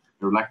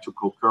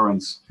electrical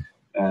currents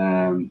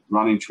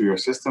running through your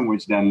system,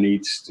 which then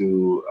leads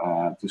to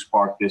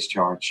spark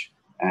discharge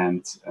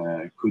and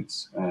could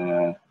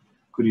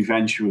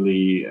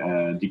eventually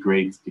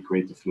degrade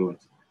the fluid.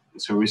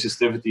 So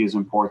resistivity is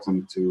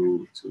important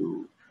to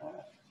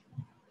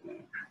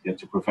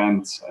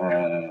prevent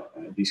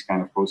these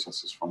kind of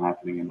processes from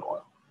happening in the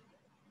oil.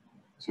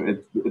 So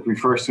it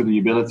refers to the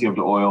ability of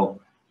the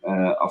oil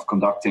of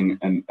conducting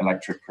an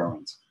electric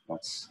current.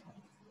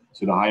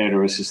 So the higher the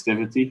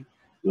resistivity,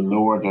 the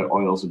lower the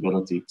oil's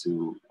ability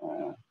to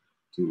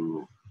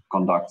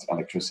conduct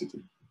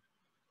electricity.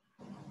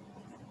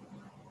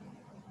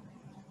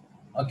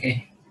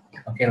 Okay,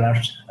 okay,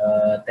 Lars.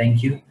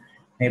 Thank you.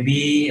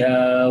 Maybe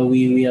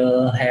we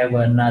will have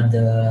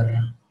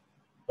another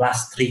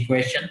last 3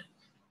 questions.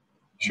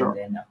 Sure. And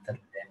then after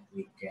that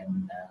we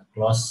can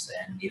close.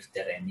 And if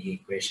there are any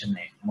question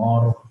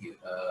more,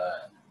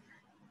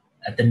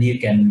 then you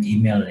can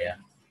email. Yeah.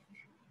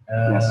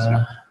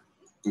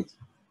 Yes.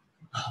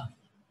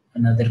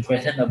 Another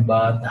question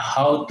about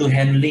how to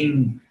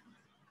handling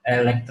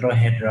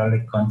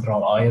electrohydraulic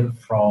control oil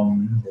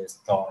from the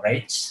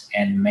storage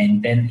and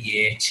maintain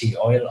EHC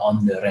oil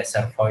on the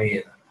reservoir.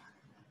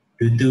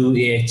 Due to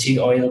EHC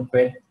oil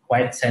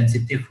quite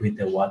sensitive with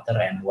the water,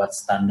 and what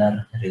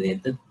standard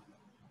related?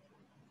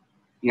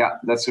 Yeah,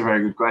 that's a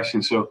very good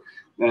question. So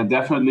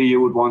definitely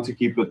you would want to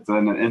keep it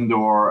in an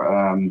indoor,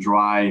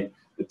 dry,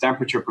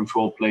 temperature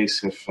controlled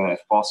place if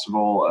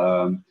possible,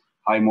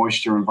 high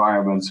moisture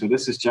environment. So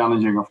this is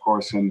challenging, of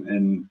course,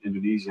 in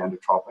Indonesia and the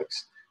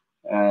tropics.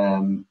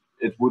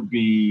 It would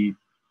be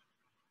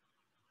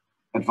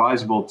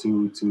advisable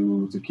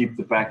to keep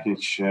the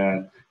package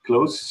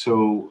closed.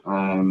 So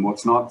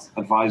what's not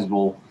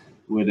advisable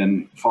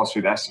within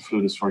phosphate ester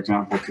fluids, for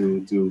example,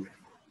 to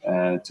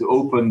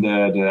open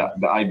the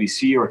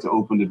IBC or to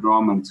open the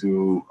drum and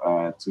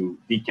to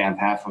decant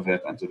half of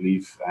it and to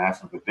leave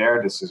half of it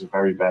there. This is a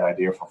very bad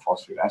idea for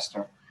phosphate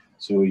ester.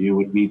 So you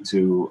would need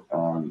to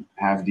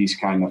have these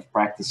kind of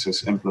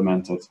practices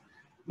implemented,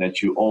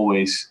 that you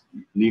always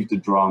leave the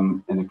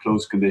drum in a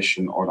closed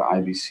condition or the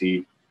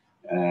IBC,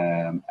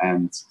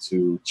 and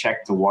to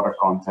check the water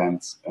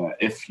content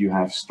if you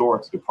have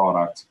stored the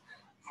product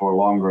for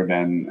longer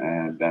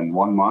than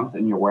 1 month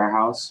in your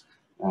warehouse.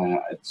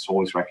 It's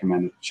always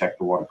recommended to check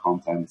the water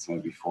content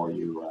before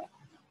you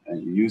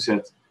you use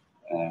it.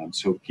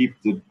 So keep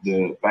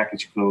the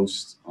package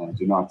closed.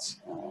 Do not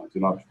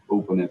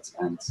open it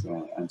and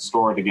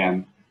store it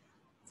again.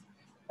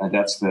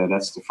 That's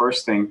the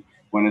first thing.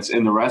 When it's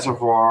in the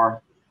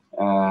reservoir,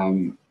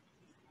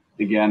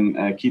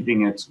 again,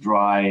 keeping it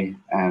dry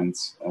and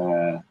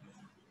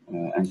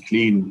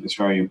clean is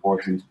very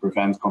important to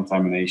prevent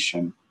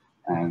contamination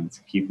and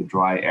keep a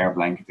dry air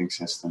blanketing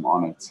system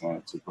on it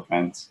to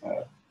prevent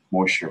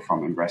moisture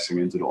from ingressing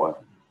into the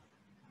oil.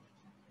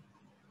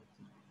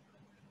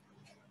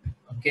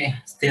 Okay,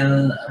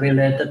 still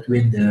related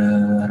with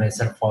the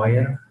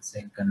reservoir,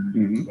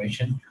 second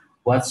question.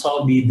 What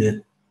shall be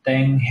the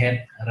tank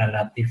head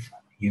relative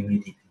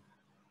humidity?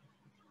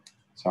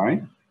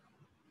 Sorry?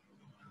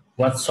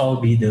 What shall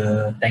be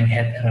the tank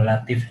head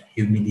relative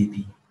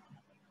humidity?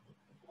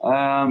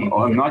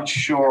 I'm not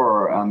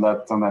sure on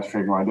that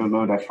figure. I don't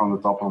know that from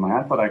the top of my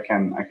head, but I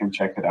can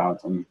check it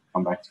out and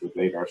come back to it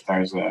later if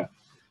there's a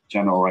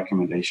general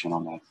recommendation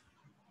on that.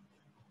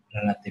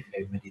 Relative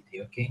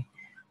humidity, okay.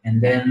 And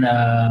then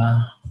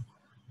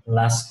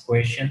last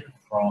question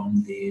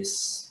from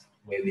this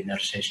webinar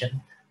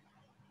session.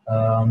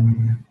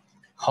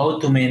 How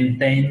to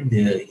maintain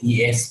the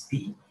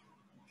ESP?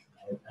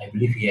 I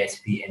believe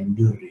ESP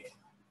endure.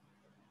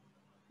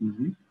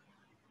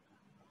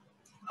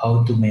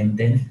 How to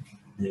maintain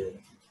the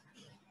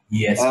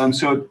ESP?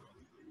 So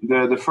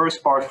the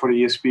first part for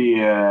the ESP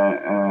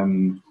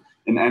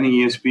in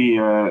any ESP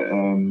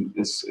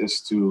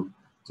is to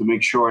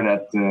make sure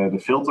that the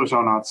filters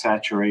are not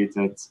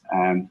saturated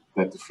and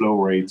that the flow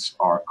rates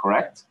are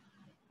correct.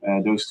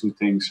 Those two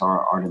things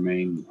are the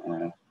main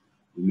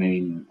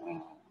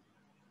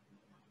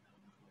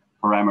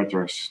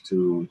parameters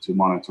to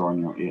monitor on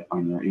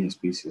your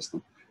ESP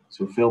system.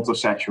 So filter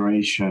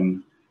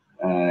saturation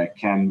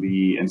can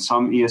be, in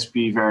some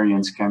ESP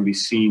variants, can be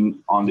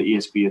seen on the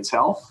ESP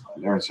itself.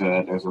 There's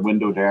a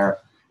window there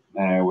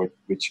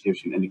which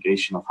gives you an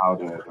indication of how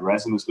the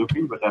resin is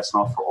looking, but that's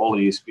not for all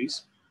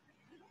ESPs.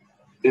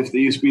 If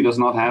the ESP does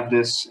not have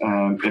this,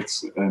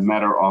 it's a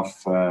matter of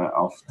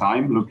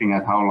time, looking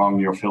at how long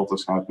your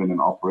filters have been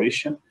in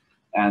operation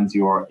and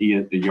your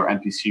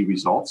MPC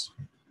results,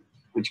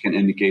 which can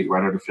indicate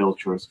whether the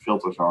filters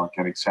are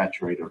getting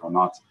saturated or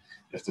not.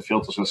 If the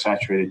filters are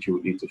saturated, you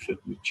would need to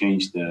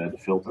change the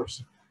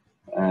filters.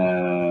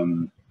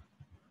 On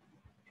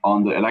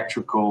the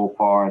electrical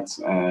part,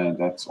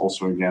 that's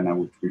also, again, I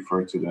would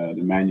refer to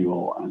the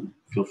manual, and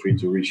feel free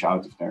to reach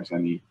out if there's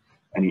any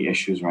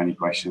issues or any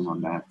questions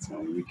on that.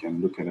 We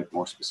can look at it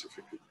more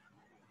specifically.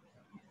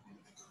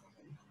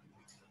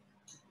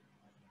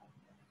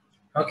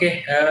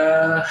 Okay,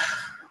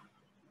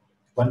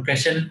 one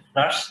question,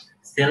 Lars,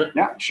 still?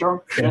 Yeah,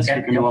 sure. Yes,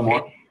 we can do one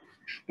more.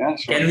 Yeah,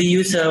 sure. Can we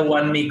use a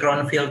 1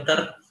 micron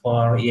filter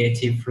for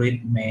EHC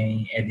fluid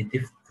may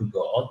additive to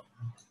go out?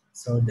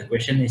 So the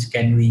question is,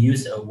 can we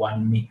use a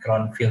 1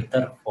 micron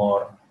filter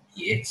for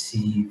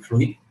EHC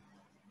fluid?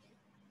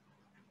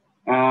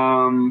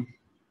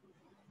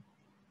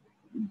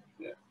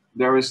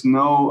 There is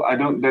no,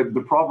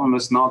 the problem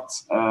is not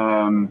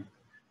the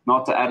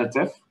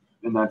additive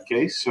in that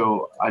case.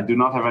 So I do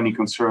not have any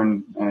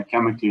concern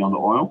chemically on the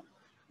oil.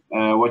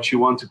 What you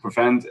want to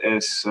prevent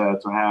is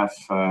to have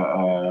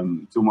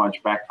too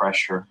much back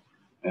pressure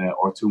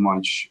or too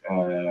much,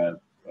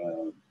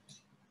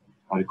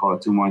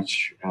 too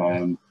much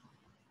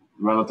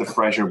relative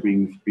pressure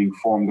being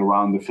formed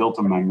around the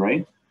filter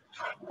membrane.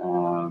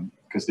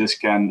 Because this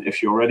can,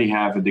 if you already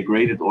have a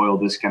degraded oil,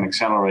 this can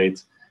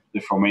accelerate the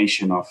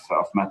formation of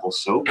metal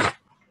soaps.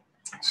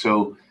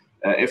 So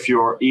if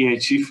your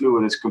EHC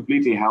fluid is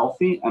completely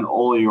healthy and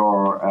all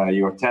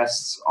your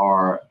tests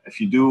are, if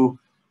you do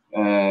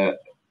a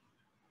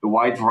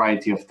wide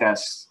variety of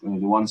tests, the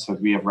ones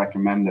that we have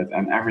recommended,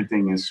 and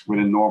everything is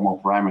within normal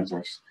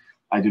parameters,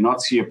 I do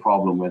not see a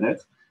problem with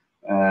it.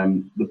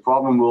 The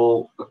problem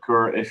will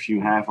occur if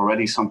you have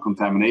already some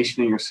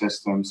contamination in your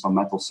system, some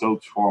metal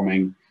soaps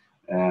forming.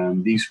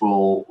 These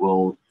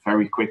will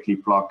very quickly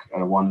pluck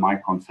a 1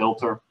 micron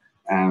filter,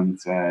 and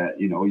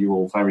you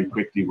will very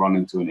quickly run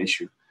into an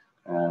issue.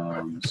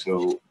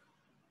 So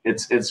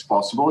it's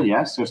possible,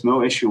 yes. There's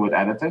no issue with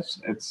additives.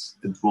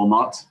 It will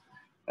not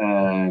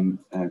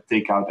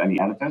take out any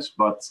additives,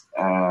 but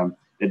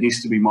it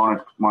needs to be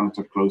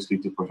monitored closely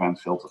to prevent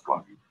filter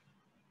plugging.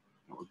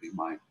 That would be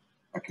my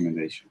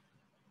recommendation.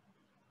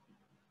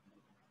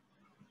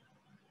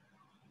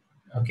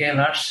 Okay,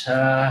 Lars.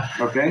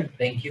 Okay.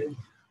 Thank you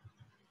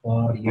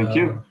for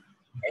your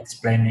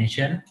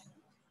explanation.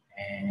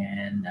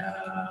 And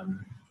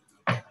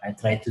I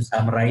try to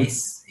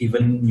summarize,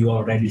 even you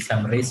already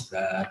summarized,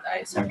 but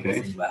I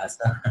summarize in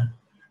bahasa.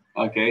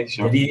 Okay,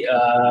 sure. Jadi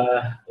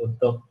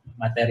untuk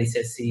materi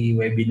sesi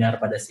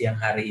webinar pada siang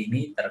hari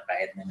ini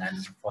terkait dengan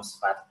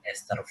Phosphate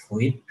Ester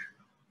Fluid,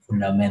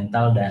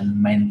 fundamental dan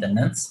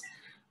maintenance,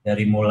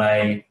 dari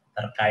mulai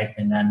terkait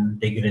dengan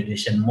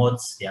degradation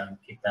modes yang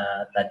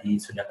kita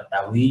tadi sudah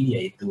ketahui,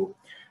 yaitu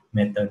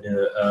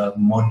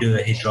mode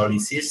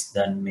hydrolysis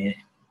dan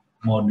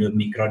mode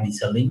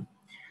microdieseling.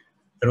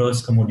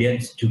 Terus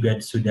kemudian juga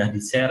sudah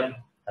di-share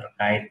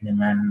terkait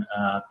dengan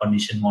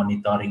condition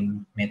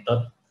monitoring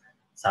method.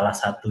 Salah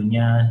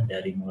satunya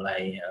dari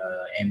mulai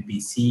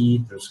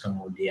MPC, terus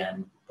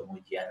kemudian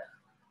pengujian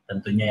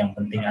tentunya yang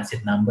penting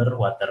acid number,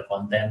 water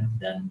content,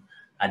 dan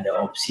ada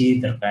opsi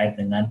terkait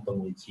dengan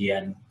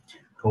pengujian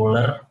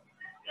roller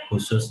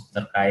khusus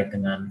terkait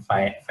dengan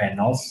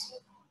phenols.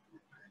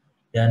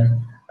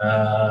 Dan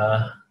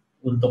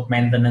untuk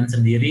maintenance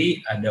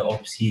sendiri ada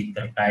opsi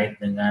terkait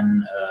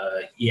dengan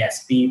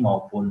ESP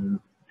maupun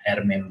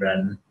air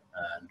membrane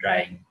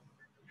drying.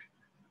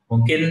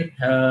 Mungkin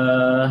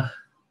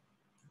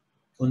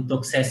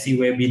untuk sesi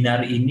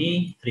webinar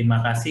ini,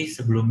 terima kasih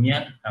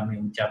sebelumnya kami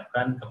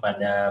ucapkan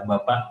kepada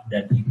Bapak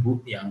dan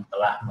Ibu yang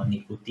telah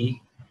mengikuti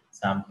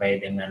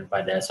sampai dengan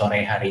pada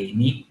sore hari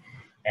ini.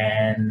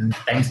 And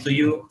thanks to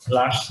you,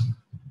 Lars,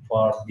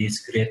 for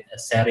this great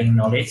sharing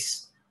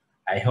knowledge.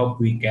 I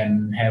hope we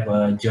can have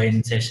a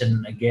joint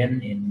session again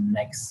in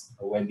next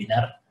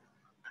webinar.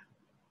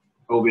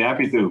 We'll be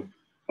happy to.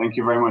 Thank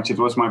you very much. It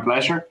was my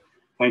pleasure.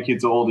 Thank you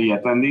to all the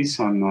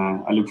attendees, and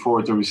I look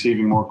forward to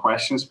receiving more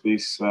questions.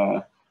 Please,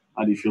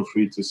 Adi, feel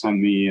free to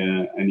send me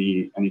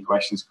any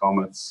questions,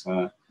 comments.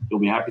 We'll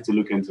be happy to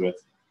look into it.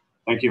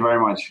 Thank you very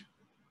much.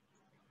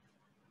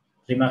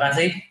 Terima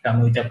kasih.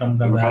 Kami ucapkan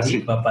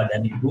kembali Bapak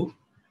dan Ibu.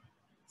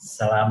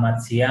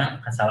 Selamat siang.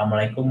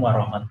 Assalamualaikum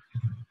warahmatullahi wabarakatuh.